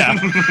 yeah.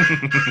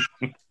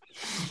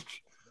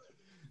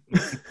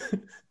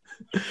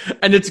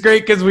 And it's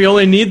great because we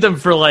only need them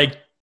for like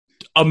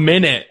a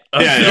minute.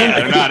 Yeah,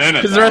 they're not in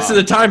it. Because the rest of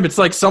the time, it's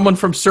like someone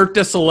from Cirque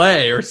du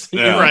Soleil or something.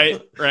 Yeah.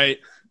 Right.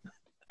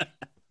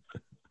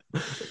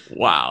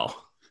 Wow.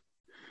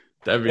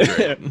 That'd be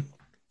great.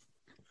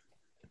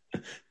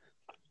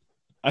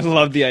 I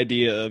love the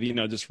idea of,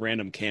 just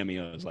random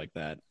cameos like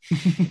that.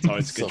 It's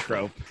always a good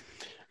trope.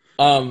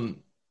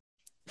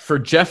 For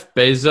Jeff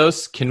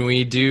Bezos, can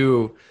we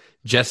do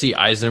Jesse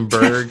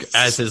Eisenberg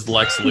as his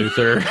Lex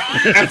Luthor?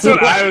 That's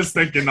what I was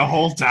thinking the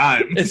whole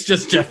time. It's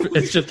just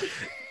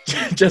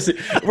Jesse.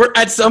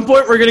 At some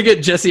point, we're gonna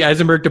get Jesse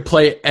Eisenberg to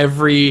play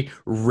every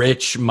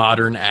rich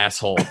modern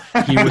asshole.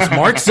 He was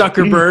Mark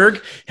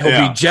Zuckerberg.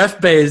 He'll be Jeff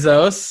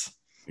Bezos.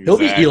 He'll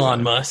be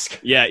Elon Musk.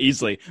 Yeah,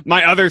 easily.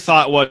 My other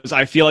thought was,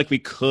 I feel like we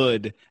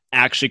could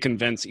actually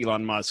convince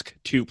Elon Musk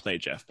to play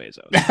Jeff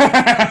Bezos.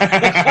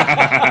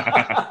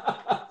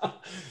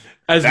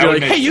 As be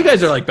like, hey, you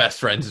guys are like best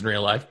friends in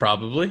real life,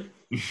 probably.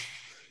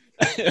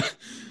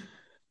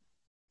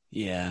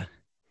 Yeah.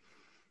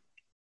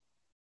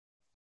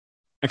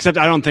 Except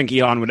I don't think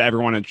Elon would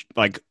ever want to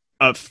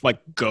like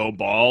go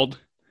bald.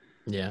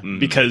 Yeah.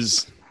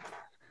 Because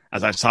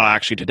as I saw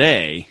actually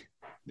today,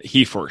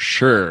 he for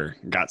sure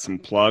got some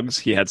plugs.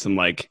 He had some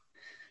like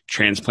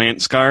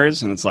transplant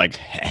scars, and it's like,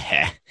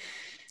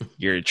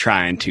 you're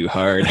trying too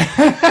hard.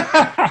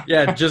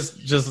 Yeah,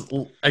 just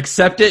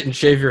accept it and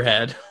shave your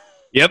head.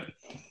 Yep.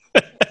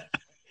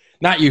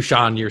 Not you,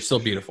 Sean. You're still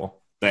beautiful.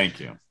 Thank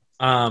you.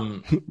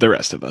 The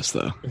rest of us,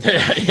 though.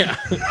 Yeah.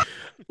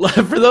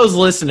 For those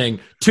listening,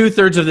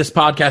 2/3 of this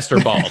podcast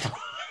are bald.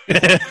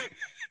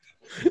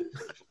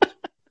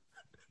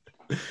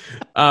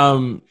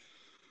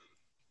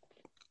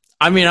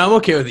 I mean, I'm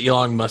okay with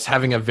Elon Musk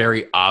having a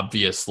very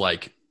obvious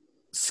like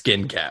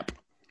skin cap.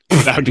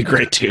 That would be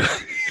great too.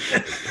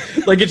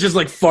 Like it's just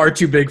like far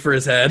too big for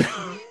his head.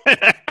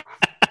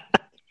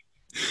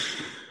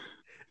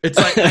 It's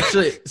like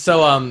actually.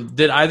 So,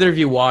 did either of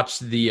you watch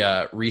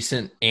the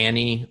recent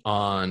Annie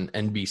on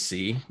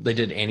NBC? They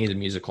did Annie the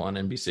musical on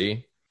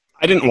NBC.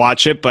 I didn't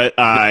watch it, but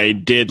I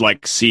did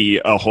like see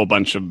a whole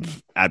bunch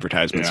of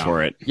advertisements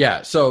for it.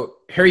 Yeah. So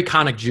Harry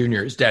Connick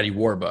Jr. is Daddy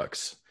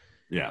Warbucks.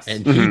 Yes,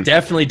 and he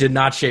definitely did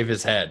not shave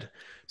his head,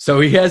 so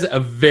he has a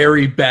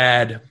very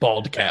bad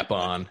bald cap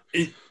on.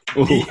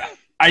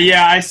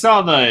 Yeah, I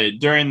saw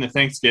during the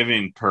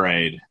Thanksgiving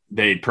parade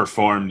they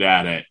performed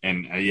at it,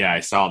 and I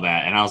saw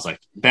that, and I was like,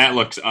 that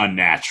looks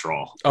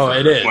unnatural. Oh,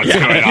 it is.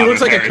 Yeah, he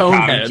looks like a cone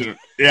head.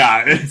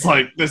 Yeah, it's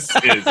like this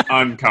is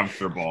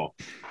uncomfortable.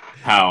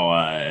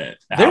 how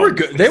They were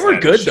good. They were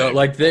good though.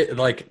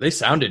 shape. They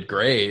sounded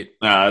great.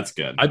 That's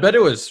good. I bet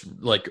it was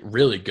like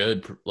really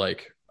good.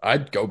 Like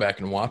I'd go back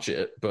and watch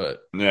it,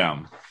 but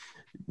Yeah.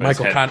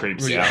 Michael His head Conner,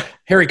 creeps you out.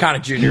 Harry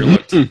Connick Jr.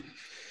 looked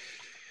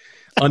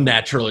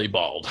unnaturally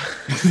bald.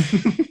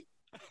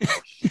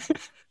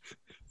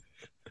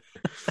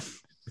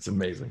 It's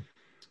amazing.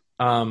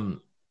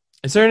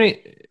 Is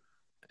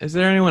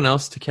there anyone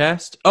else to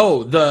cast?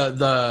 Oh,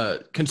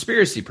 the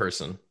conspiracy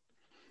person.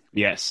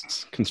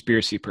 Yes,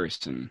 conspiracy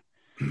person.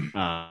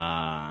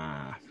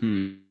 Now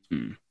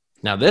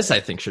this I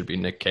think should be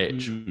Nick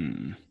Cage.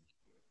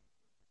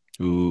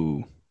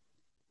 Ooh.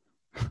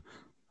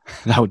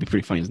 That would be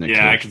pretty funny as Nick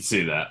Yeah, I Cage. can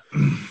see that.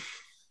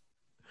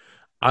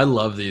 I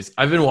love these.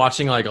 I've been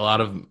watching like a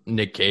lot of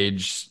Nick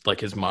Cage,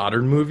 like his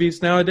modern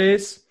movies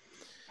nowadays.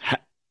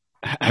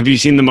 Have you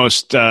seen the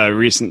most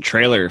recent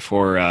trailer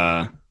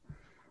for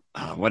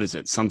what is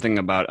it? Something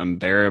about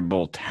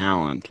unbearable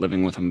talent,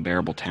 living with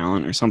unbearable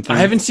talent, or something? I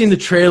haven't seen the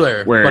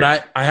trailer, Where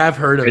but I have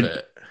heard of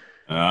it.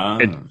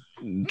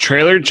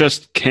 Trailer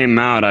just came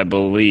out, I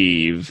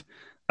believe,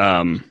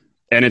 and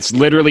it's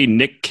literally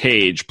Nick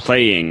Cage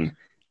playing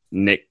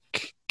Nick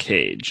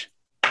Cage.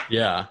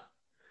 Yeah.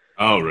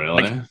 Oh,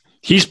 really? Like,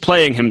 he's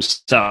playing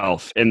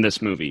himself in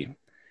this movie,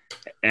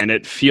 and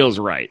it feels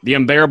right. The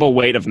unbearable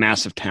weight of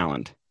massive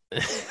talent.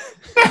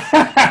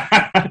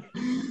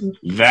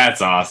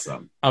 That's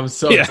awesome. I'm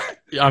so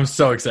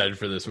excited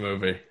for this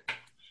movie.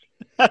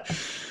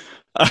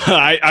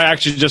 I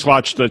actually just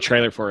watched the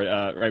trailer for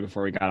it right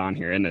before we got on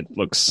here, and it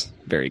looks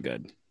very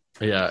good.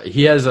 Yeah,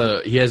 he has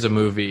a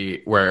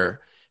movie where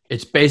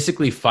it's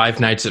basically Five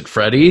Nights at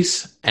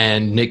Freddy's,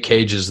 and Nick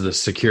Cage is the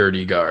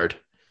security guard.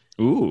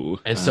 Ooh.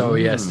 And so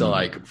he has to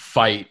like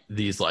fight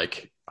these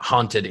like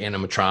haunted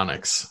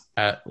animatronics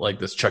at like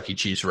this Chuck E.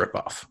 Cheese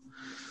ripoff.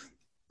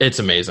 It's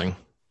amazing.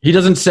 He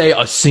doesn't say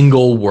a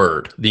single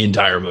word the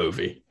entire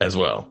movie as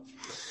well.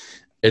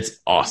 It's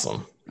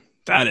awesome.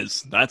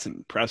 That's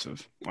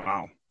impressive.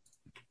 Wow.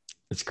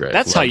 It's great.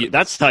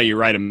 That's how you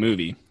write a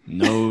movie.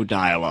 No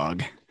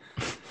dialogue.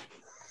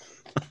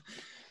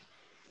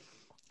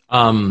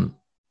 All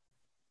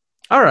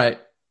right.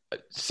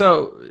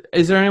 So,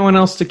 is there anyone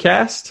else to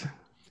cast?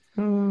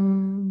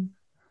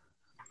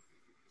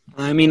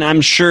 I mean,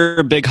 I'm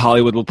sure Big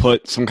Hollywood will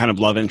put some kind of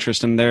love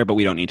interest in there, but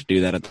we don't need to do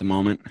that at the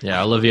moment.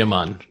 Yeah, Olivia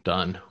Munn.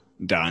 Done.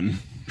 Okay,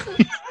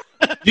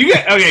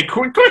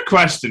 quick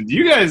question. Do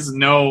you guys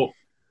know,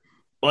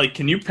 like,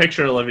 can you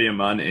picture Olivia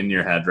Munn in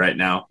your head right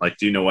now? Like,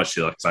 do you know what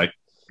she looks like?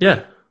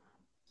 Yeah.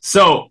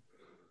 So,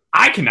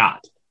 I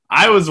cannot.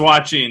 I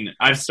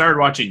started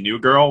watching New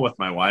Girl with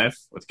my wife,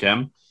 with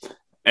Kim,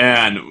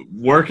 and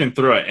working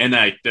through it. And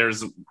like,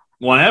 there's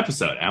one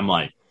episode, I'm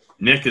like,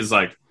 Nick is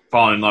like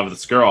falling in love with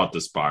this girl at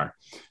this bar.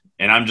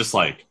 And I'm just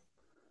like,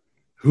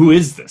 who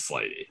is this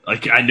lady?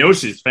 Like, I know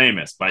she's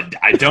famous, but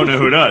I don't know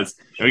who does.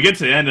 And we get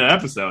to the end of the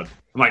episode.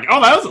 I'm like,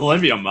 oh, that was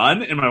Olivia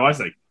Munn? And my wife's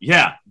like,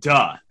 yeah,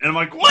 duh. And I'm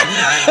like, what?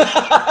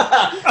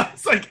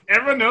 It's like,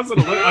 everyone knows what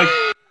it looks like.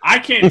 I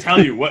can't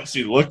tell you what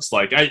she looks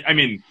like. I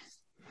mean,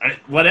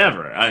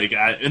 whatever.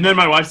 And then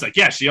my wife's like,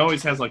 yeah, she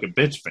always has like a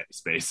bitch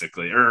face,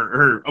 basically.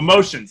 Her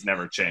emotions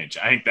never change.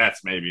 I think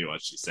that's maybe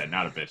what she said,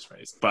 not a bitch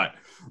face. But,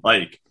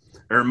 like,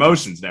 her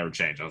emotions never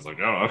change. I was like,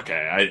 oh,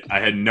 okay. I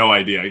had no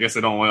idea. I guess I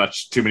don't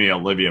watch too many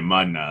Olivia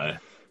Munn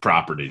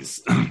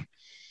properties.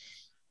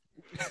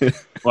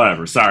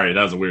 Whatever. Sorry,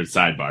 that was a weird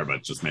sidebar, but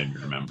it just made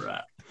me remember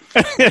that.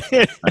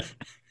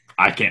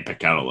 I can't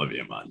pick out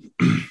Olivia Munn.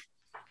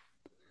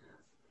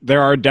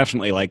 There are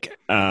definitely like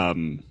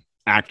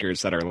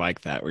actors that are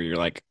like that, where you're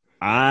like,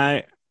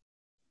 I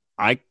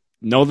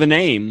know the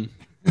name,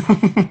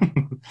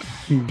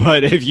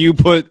 but if you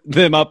put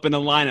them up in a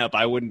lineup,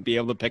 I wouldn't be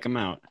able to pick them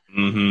out.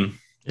 Mm-hmm.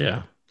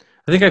 Yeah.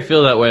 I think I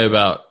feel that way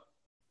about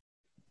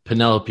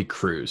Penelope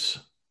Cruz.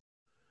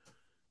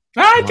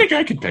 I think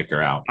I could pick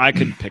her out. I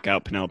could pick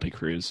out Penelope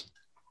Cruz.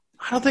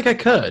 I don't think I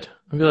could.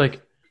 I'd be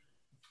like,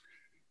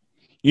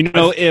 you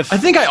know, if I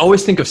think I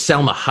always think of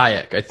Selma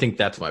Hayek. I think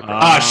that's my problem.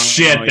 Oh,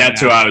 shit.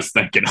 That's who I was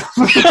thinking of.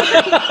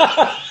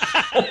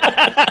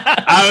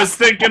 I was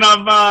thinking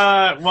of,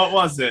 what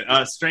was it?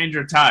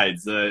 Stranger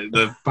Tides,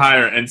 the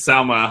pirate, and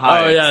Salma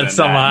Hayek. Oh, yeah, and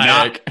Salma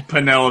Hayek. Not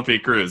Penelope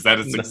Cruz. That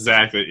is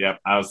exactly, yep.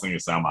 I was thinking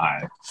of Salma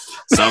Hayek.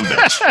 Son of a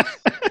bitch.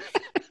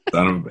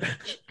 Son of a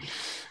bitch.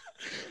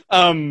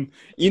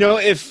 You know,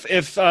 if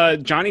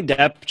Johnny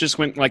Depp just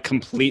went like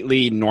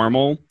completely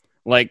normal,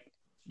 like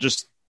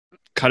just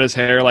cut his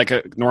hair like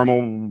a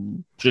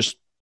normal, just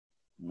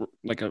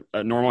like a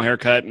normal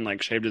haircut and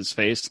like shaved his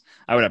face,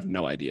 I would have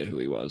no idea who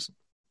he was.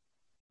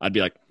 I'd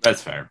be like,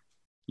 that's fair.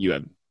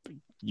 You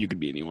could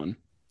be anyone.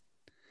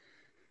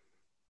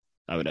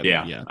 I would have.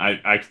 Yeah.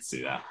 I could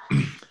see that.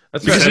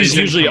 That's because right. he's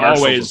usually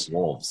always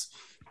wolves.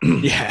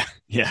 Yeah.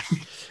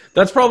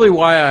 That's probably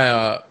why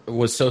I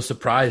was so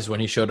surprised when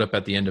he showed up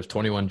at the end of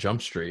 21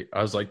 Jump Street.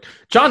 I was like,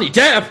 Johnny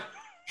Depp!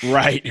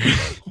 Right.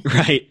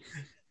 Right.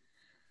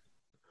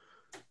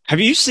 Have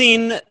you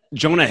seen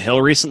Jonah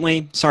Hill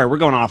recently? Sorry, we're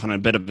going off on a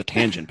bit of a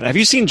tangent, but have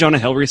you seen Jonah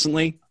Hill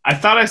recently? I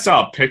thought I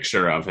saw a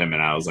picture of him,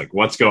 and I was like,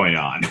 "What's going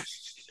on?"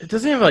 It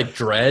doesn't have like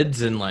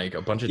dreads and like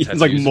a bunch of He tattoos.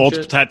 has like and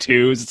multiple shit?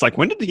 tattoos. It's like,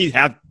 when did he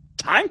have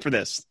time for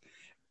this?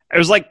 It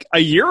was like a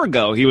year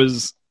ago. He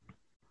was.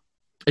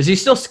 Is he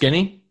still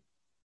skinny?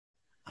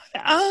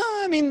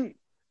 I mean,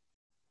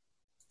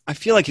 I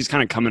feel like he's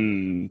kind of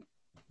coming.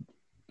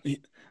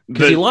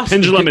 Because he lost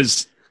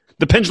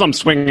The pendulum's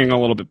swinging a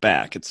little bit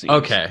back. It seems.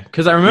 Okay,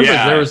 because I remember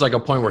Yeah. there was like a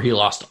point where he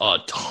lost a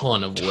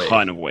ton of weight.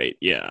 Ton of weight.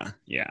 Yeah.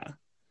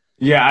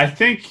 Yeah, I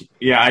think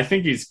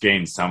he's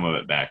gained some of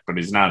it back, but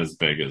he's not as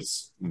big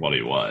as what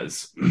he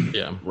was.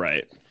 Yeah,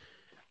 Right.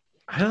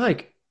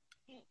 I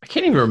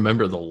can't even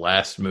remember the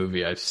last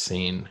movie I've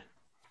seen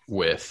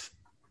with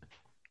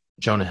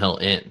Jonah Hill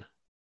in.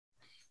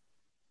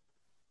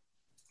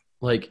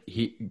 Like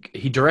he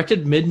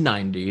directed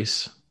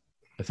mid-90s,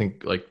 I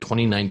think like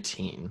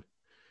 2019.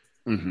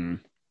 Mm-hmm.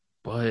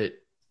 But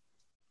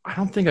I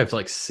don't think I've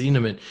like seen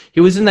him in.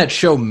 He was in that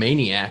show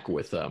Maniac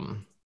with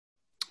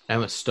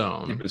Emma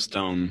Stone.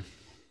 Stone.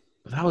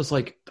 But that was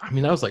like, I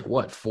mean, that was like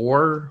what,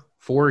 four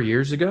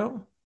years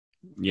ago?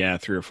 Yeah,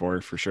 3 or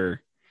 4 for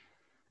sure.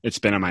 It's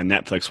been on my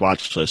Netflix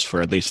watch list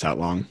for at least that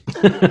long.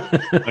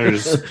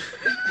 There's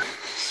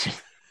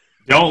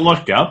Don't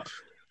Look Up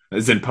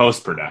is in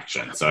post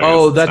production. So I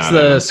Oh, guess that's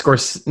it's the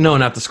Scorsese. No,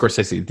 not the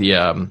Scorsese. The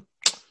Adam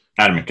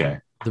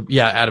McKay.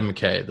 Adam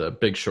McKay, the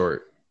Big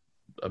Short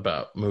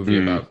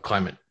movie about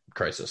climate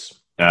crisis.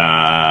 All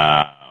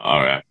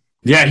right.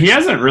 Yeah, he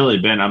hasn't really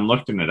been. I'm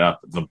looking it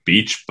up. The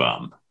Beach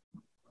Bum.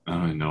 I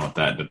don't even know what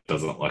that. It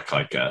doesn't look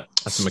like a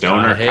That's a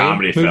stoner McConaughey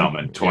comedy movie? film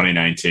in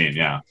 2019.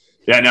 Yeah.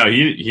 No,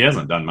 he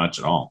hasn't done much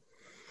at all.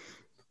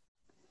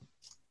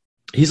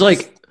 He's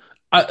like,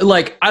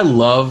 I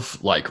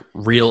love like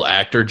real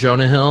actor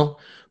Jonah Hill,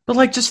 but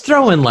like just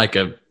throw in like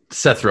a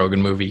Seth Rogen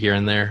movie here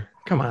and there.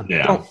 Come on,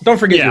 Yeah. don't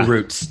forget Yeah. your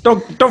roots.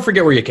 Don't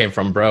forget where you came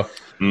from, bro.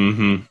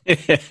 Mm-hmm.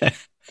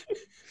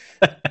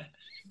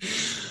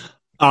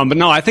 But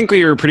no, I think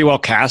we were pretty well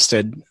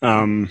casted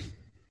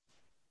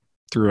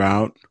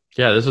throughout.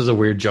 Yeah, this was a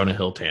weird Jonah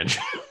Hill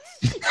tangent.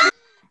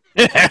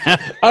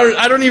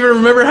 I don't even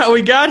remember how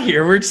we got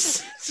here. We're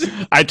just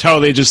I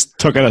totally just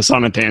took us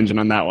on a tangent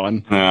on that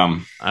one.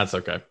 that's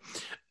okay.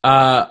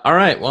 All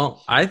right,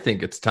 well, I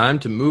think it's time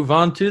to move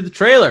on to the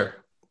trailer.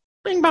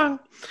 Bing bong.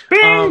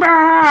 Bing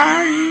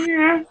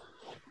bong.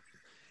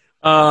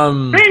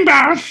 Bing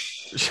bong.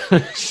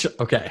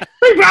 Okay.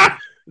 Bing bong.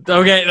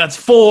 Okay, that's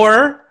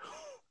 4.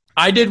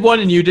 I did 1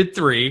 and you did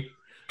 3.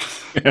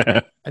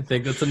 I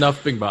think that's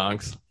enough bing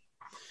bongs.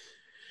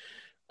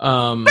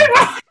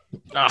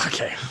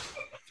 Okay.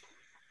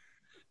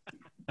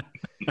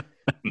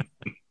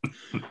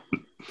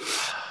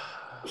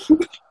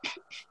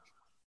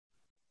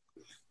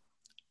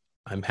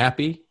 I'm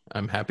happy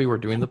we're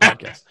doing the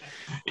podcast.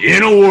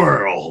 In a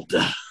world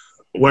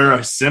where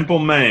a simple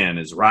man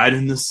is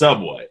riding the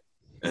subway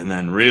and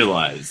then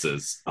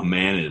realizes a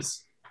man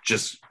is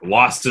just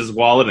lost his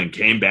wallet and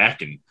came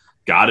back and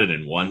got it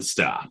in one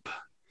stop.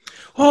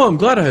 Oh, I'm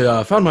glad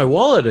I found my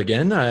wallet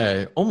again.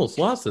 I almost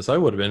lost this. I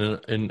would have been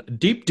in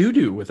deep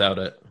doo-doo without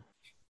it.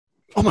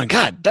 Oh my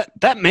god,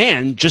 that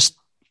man just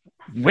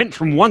went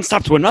from one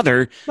stop to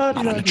another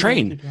on a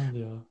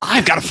train.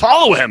 I've got to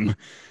follow him.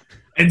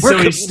 And Where so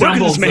could he this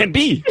stumbles man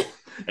be?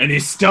 and he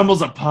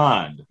stumbles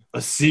upon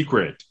a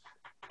secret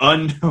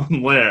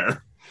unknown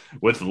lair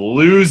with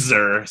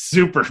loser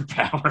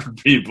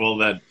superpowered people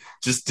that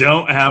just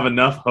don't have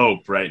enough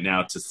hope right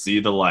now to see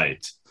the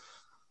light.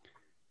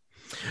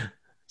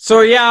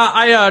 So yeah,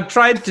 I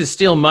tried to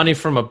steal money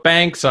from a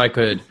bank so I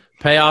could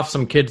pay off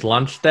some kid's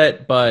lunch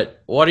debt,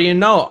 but what do you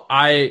know?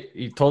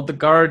 He told the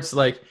guards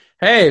like,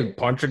 "Hey,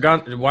 punch your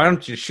gun. Why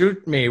don't you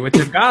shoot me with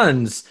your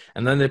guns?"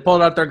 And then they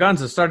pulled out their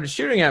guns and started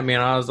shooting at me,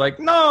 and I was like,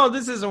 "No,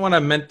 this isn't what I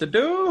meant to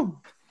do."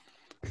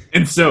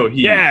 And so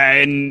he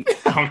And go.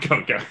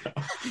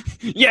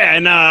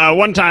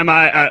 one time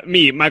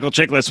Michael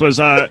Chiklis, was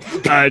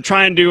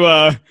trying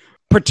to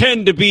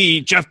pretend to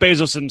be Jeff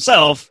Bezos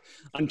himself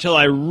until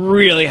I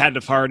really had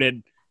to fart it,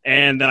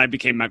 and then I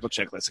became Michael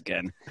Chiklis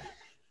again.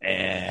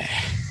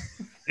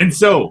 And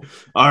so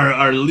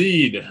our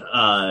lead,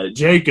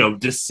 Jacob,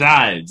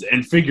 decides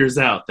and figures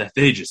out that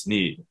they just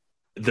need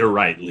the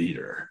right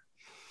leader.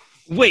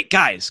 Wait,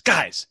 guys,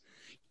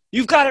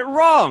 you've got it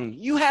wrong.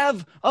 You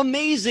have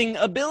amazing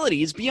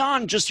abilities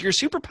beyond just your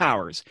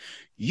superpowers.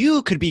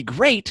 You could be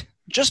great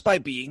just by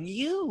being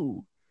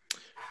you.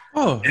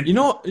 Oh, you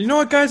know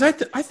what, guys? I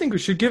think we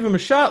should give him a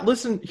shot.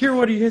 Hear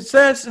what he has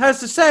to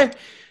say,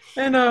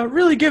 and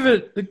really give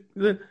it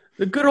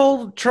the good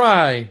old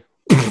try.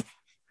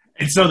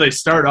 And so they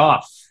start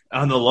off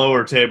on the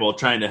lower table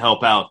trying to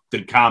help out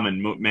the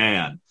common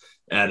man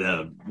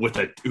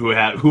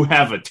who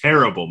have a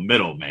terrible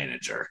middle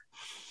manager.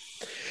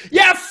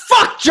 Yeah,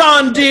 fuck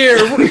John Deere.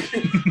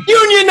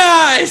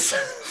 Unionize.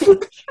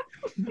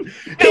 He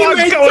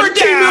made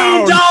 $13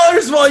 million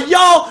while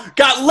y'all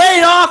got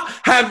laid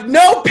off, have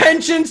no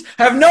pensions,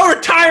 have no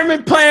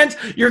retirement plans.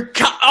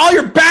 All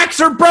your backs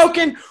are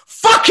broken.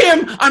 Fuck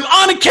him. I'm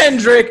Anna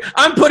Kendrick.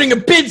 I'm putting a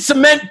big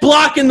cement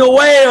block in the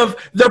way of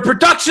their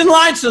production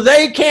line so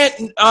they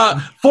can't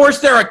force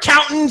their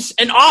accountants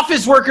and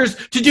office workers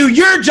to do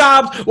your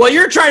jobs while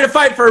you're trying to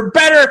fight for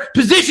better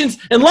positions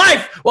in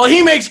life while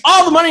he makes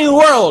all the money in the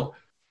world.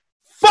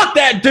 Fuck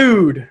that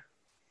dude.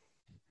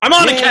 I'm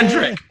Anna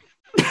Kendrick.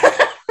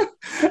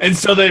 And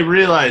so they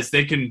realize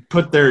they can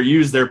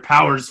use their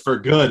powers for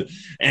good.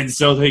 And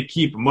so they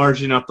keep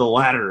marching up the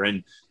ladder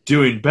and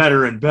doing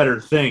better and better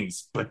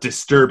things, but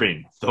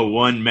disturbing the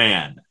one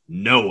man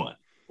no one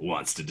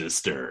wants to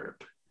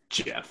disturb,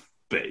 Jeff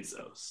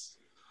Bezos.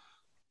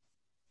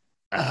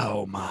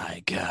 Oh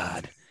my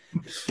God.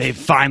 They've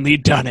finally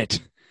done it.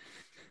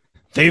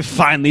 They've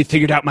finally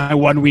figured out my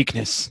one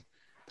weakness.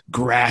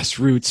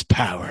 Grassroots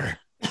power.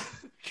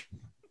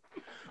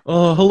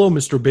 Hello,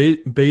 Mr.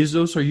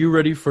 Bezos. Are you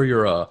ready for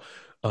your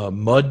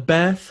mud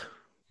bath?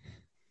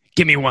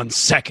 Give me 1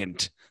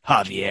 second,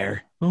 Javier.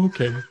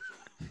 Okay.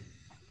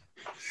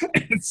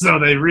 And so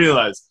they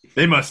realize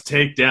they must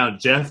take down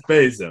Jeff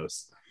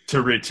Bezos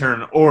to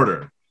return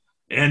order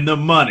and the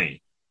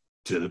money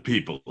to the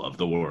people of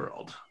the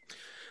world.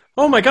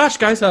 Oh my gosh,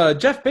 guys!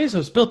 Jeff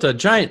Bezos built a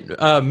giant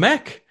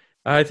mech.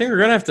 I think we're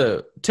gonna have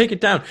to take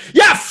it down.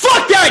 Yeah,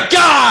 fuck that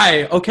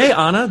guy. Okay,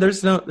 Anna.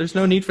 There's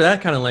no need for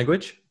that kind of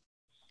language.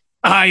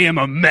 I am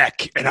a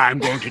mech, and I'm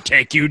going to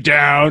take you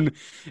down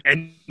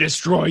and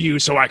destroy you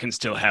so I can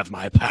still have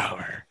my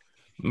power.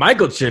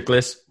 Michael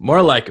Chiklis,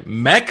 more like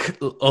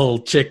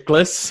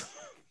Chiklis.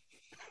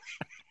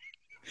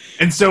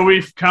 And so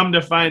we've come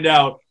to find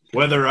out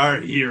whether our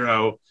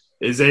hero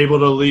is able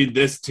to lead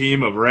this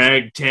team of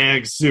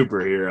ragtag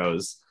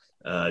superheroes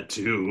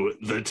to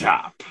the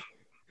top.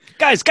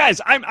 Guys,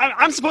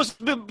 I'm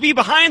supposed to be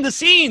behind the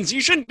scenes.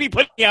 You shouldn't be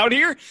putting me out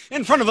here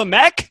in front of a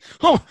mech.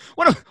 Oh,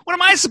 what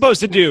am I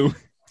supposed to do?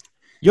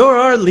 You're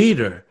our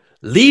leader.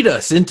 Lead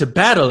us into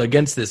battle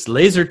against this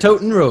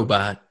laser-toting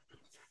robot.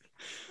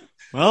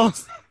 Well,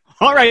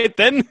 all right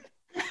then.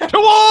 To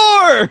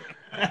war!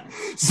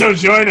 So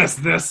join us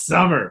this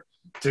summer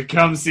to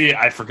come see.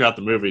 I forgot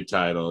the movie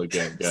title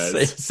again,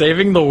 guys.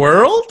 Saving the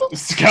World?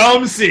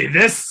 Come see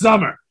this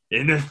summer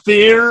in a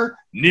theater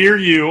near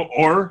you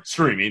or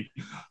streaming.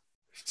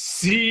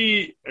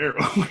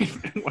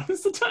 What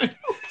is the title?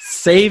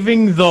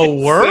 Saving the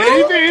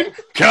World?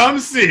 Come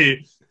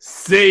see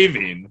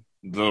Saving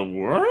the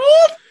World?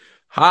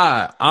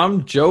 Hi,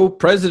 I'm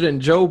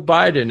President Joe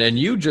Biden, and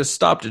you just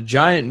stopped a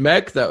giant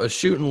mech that was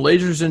shooting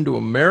lasers into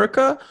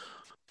America?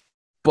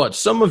 But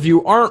some of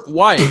you aren't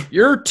white.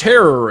 You're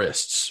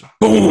terrorists.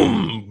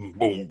 Boom.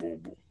 Boom, boom,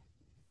 boom.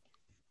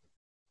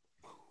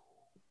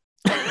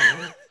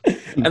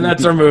 And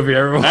that's our movie,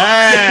 everyone.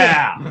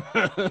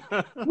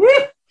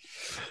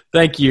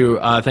 Thank you.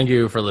 Thank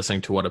you for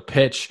listening to What a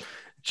Pitch.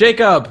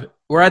 Jacob,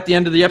 we're at the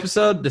end of the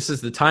episode. This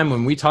is the time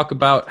when we talk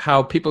about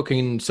how people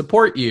can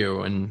support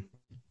you and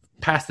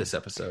past this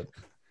episode.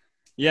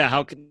 Yeah,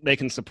 how they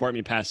can support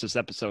me past this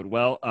episode.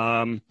 Well,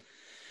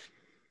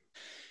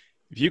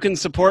 if you can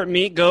support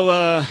me,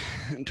 go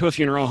to a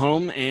funeral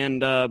home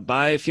and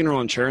buy funeral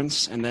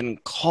insurance and then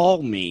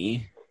call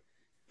me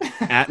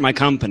at my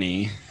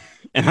company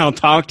and I'll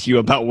talk to you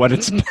about what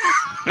it's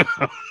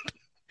about.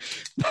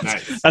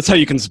 That's how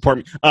you can support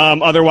me.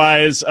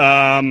 Otherwise,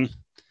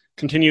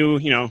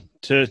 continue,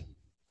 to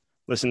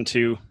listen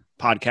to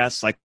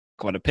podcasts like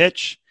What a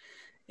Pitch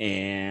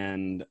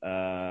and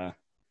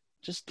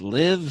just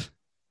live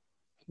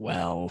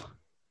well.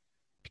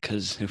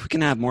 Because if we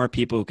can have more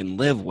people who can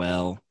live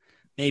well,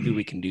 maybe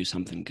we can do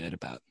something good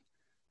about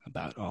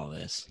all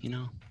this,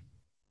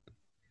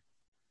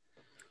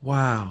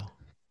 Wow.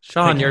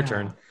 Sean, your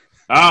turn.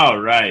 All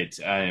right.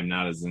 I am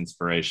not as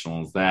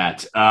inspirational as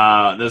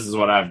that. This is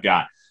what I've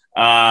got.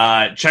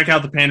 Check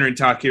out the Pandering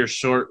Talk here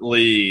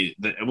shortly.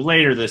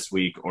 Later this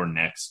week or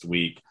next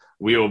week,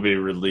 we will be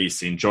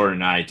releasing,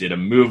 Jordan and I did a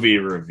movie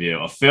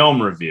review, a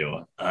film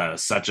review,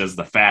 such as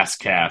the Fast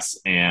Cast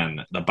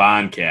and the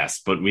Bond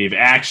Cast, but we've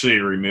actually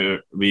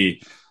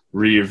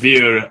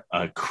reviewed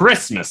a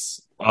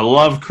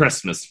Love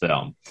Christmas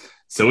film.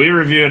 So we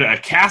reviewed A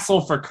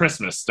Castle for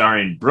Christmas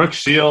starring Brooke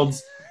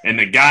Shields and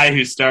the guy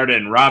who starred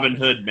in Robin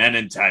Hood Men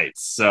in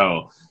Tights.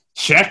 So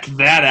check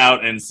that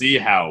out and see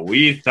how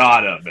we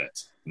thought of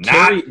it.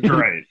 Not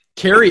great.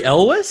 Carrie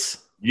Elwes?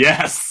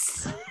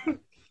 Yes.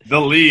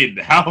 The lead.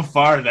 How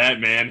far that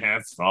man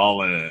has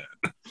fallen.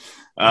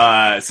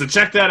 So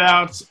check that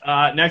out.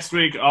 Next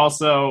week,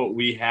 also,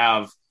 we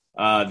have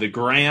the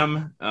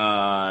Graham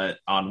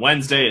on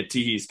Wednesday at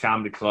Teehee's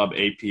Comedy Club,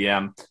 8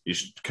 p.m. You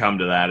should come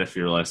to that if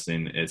you're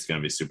listening. It's going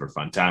to be a super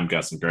fun time.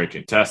 Got some great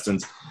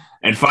contestants.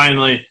 And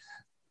finally,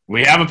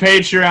 we have a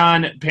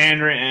Patreon,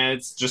 Pandering, and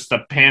it's just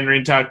a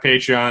Pandering Talk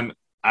Patreon.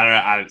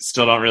 I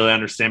still don't really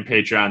understand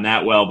Patreon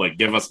that well, but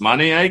give us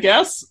money, I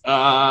guess.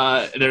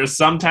 There's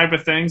some type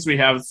of things. We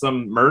have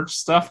some merch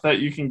stuff that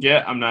you can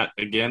get. I'm not,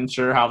 again,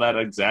 sure how that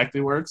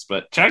exactly works,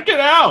 but check it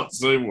out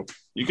so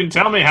you can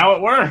tell me how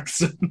it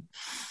works.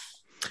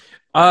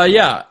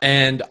 Yeah,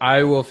 and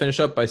I will finish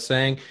up by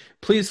saying,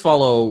 please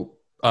follow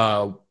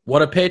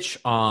What a Pitch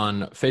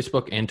on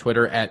Facebook and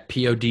Twitter at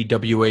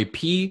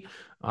PODWAP,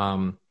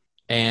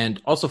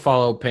 and also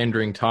follow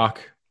Pandering Talk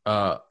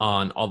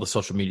on all the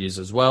social medias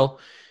as well.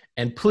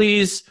 And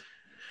please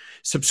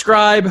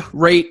subscribe,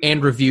 rate,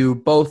 and review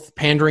both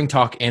Pandering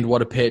Talk and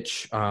What a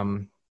Pitch.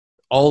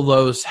 All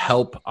those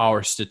help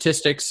our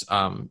statistics.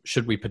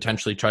 Should we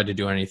potentially try to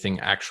do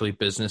anything actually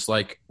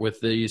business-like with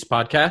these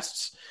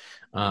podcasts?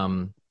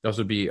 Those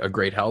would be a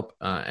great help.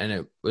 And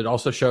it would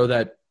also show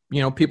that,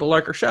 people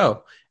like our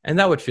show. And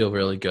that would feel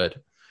really good.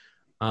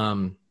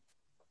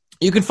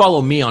 You can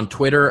follow me on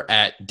Twitter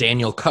at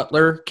Daniel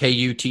Cutler,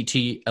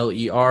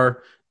 Kuttler.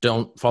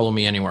 Don't follow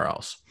me anywhere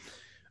else.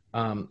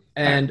 And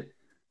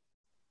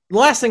the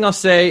last thing I'll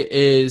say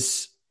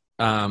is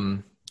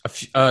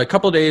a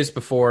couple of days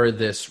before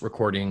this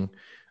recording,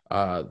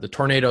 the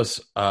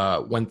tornadoes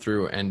went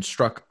through and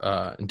struck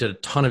and did a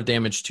ton of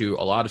damage to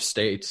a lot of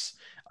states,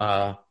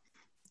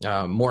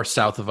 more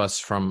south of us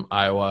from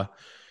Iowa.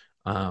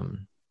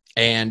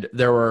 And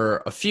there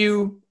were a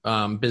few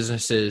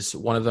businesses,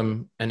 one of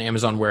them an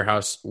Amazon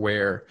warehouse,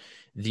 where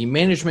the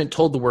management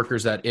told the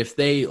workers that if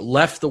they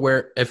left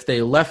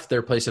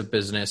their place of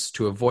business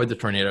to avoid the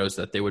tornadoes,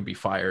 that they would be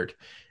fired.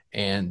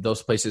 And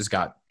those places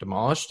got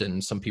demolished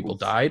and some people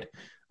died.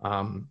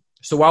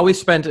 So while we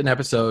spent an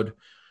episode,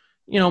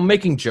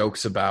 making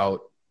jokes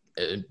about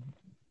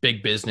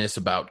big business,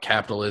 about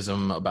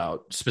capitalism,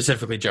 about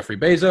specifically Jeffrey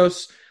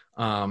Bezos,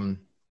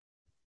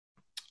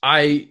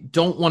 I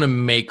don't want to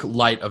make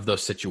light of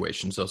those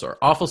situations. Those are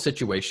awful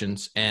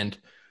situations. And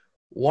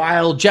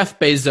while Jeff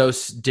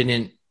Bezos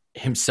didn't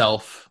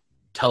himself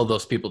tell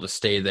those people to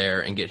stay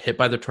there and get hit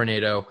by the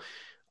tornado,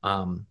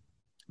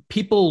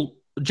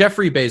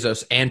 Jeffrey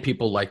Bezos and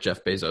people like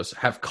Jeff Bezos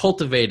have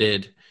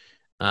cultivated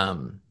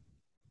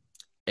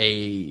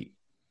a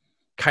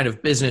kind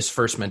of business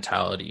first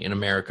mentality in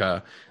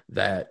America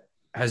that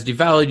has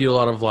devalued a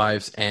lot of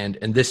lives, and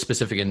in this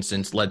specific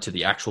instance led to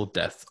the actual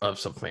death of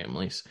some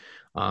families.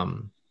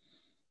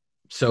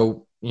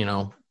 So,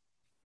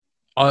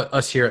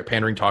 us here at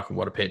Pandering Talk and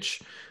What a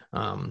Pitch,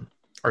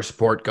 our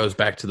support goes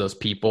back to those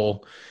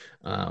people.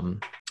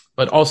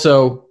 But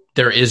also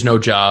there is no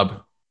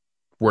job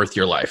worth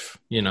your life.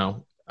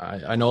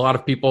 I know a lot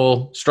of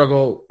people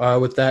struggle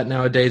with that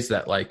nowadays,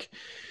 that like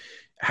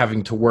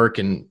having to work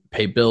and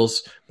pay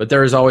bills, but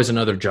there is always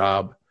another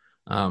job.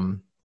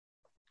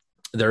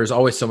 There is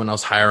always someone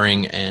else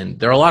hiring, and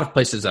there are a lot of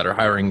places that are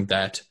hiring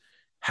that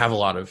have a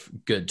lot of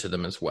good to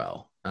them as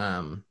well.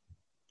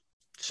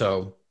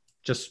 So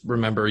just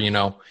remember,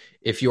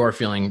 if you are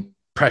feeling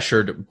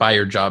pressured by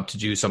your job to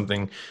do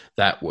something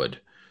that would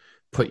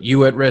put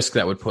you at risk,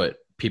 that would put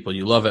people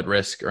you love at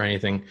risk or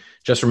anything,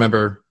 just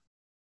remember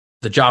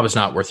the job is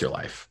not worth your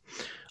life.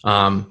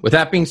 With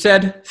that being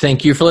said,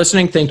 thank you for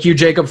listening. Thank you,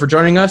 Jacob, for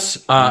joining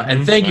us.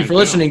 And thank you for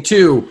listening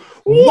to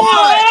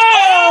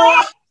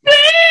What?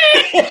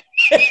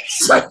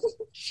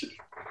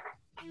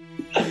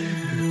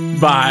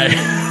 Bye.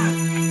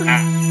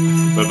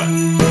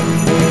 Bye-bye.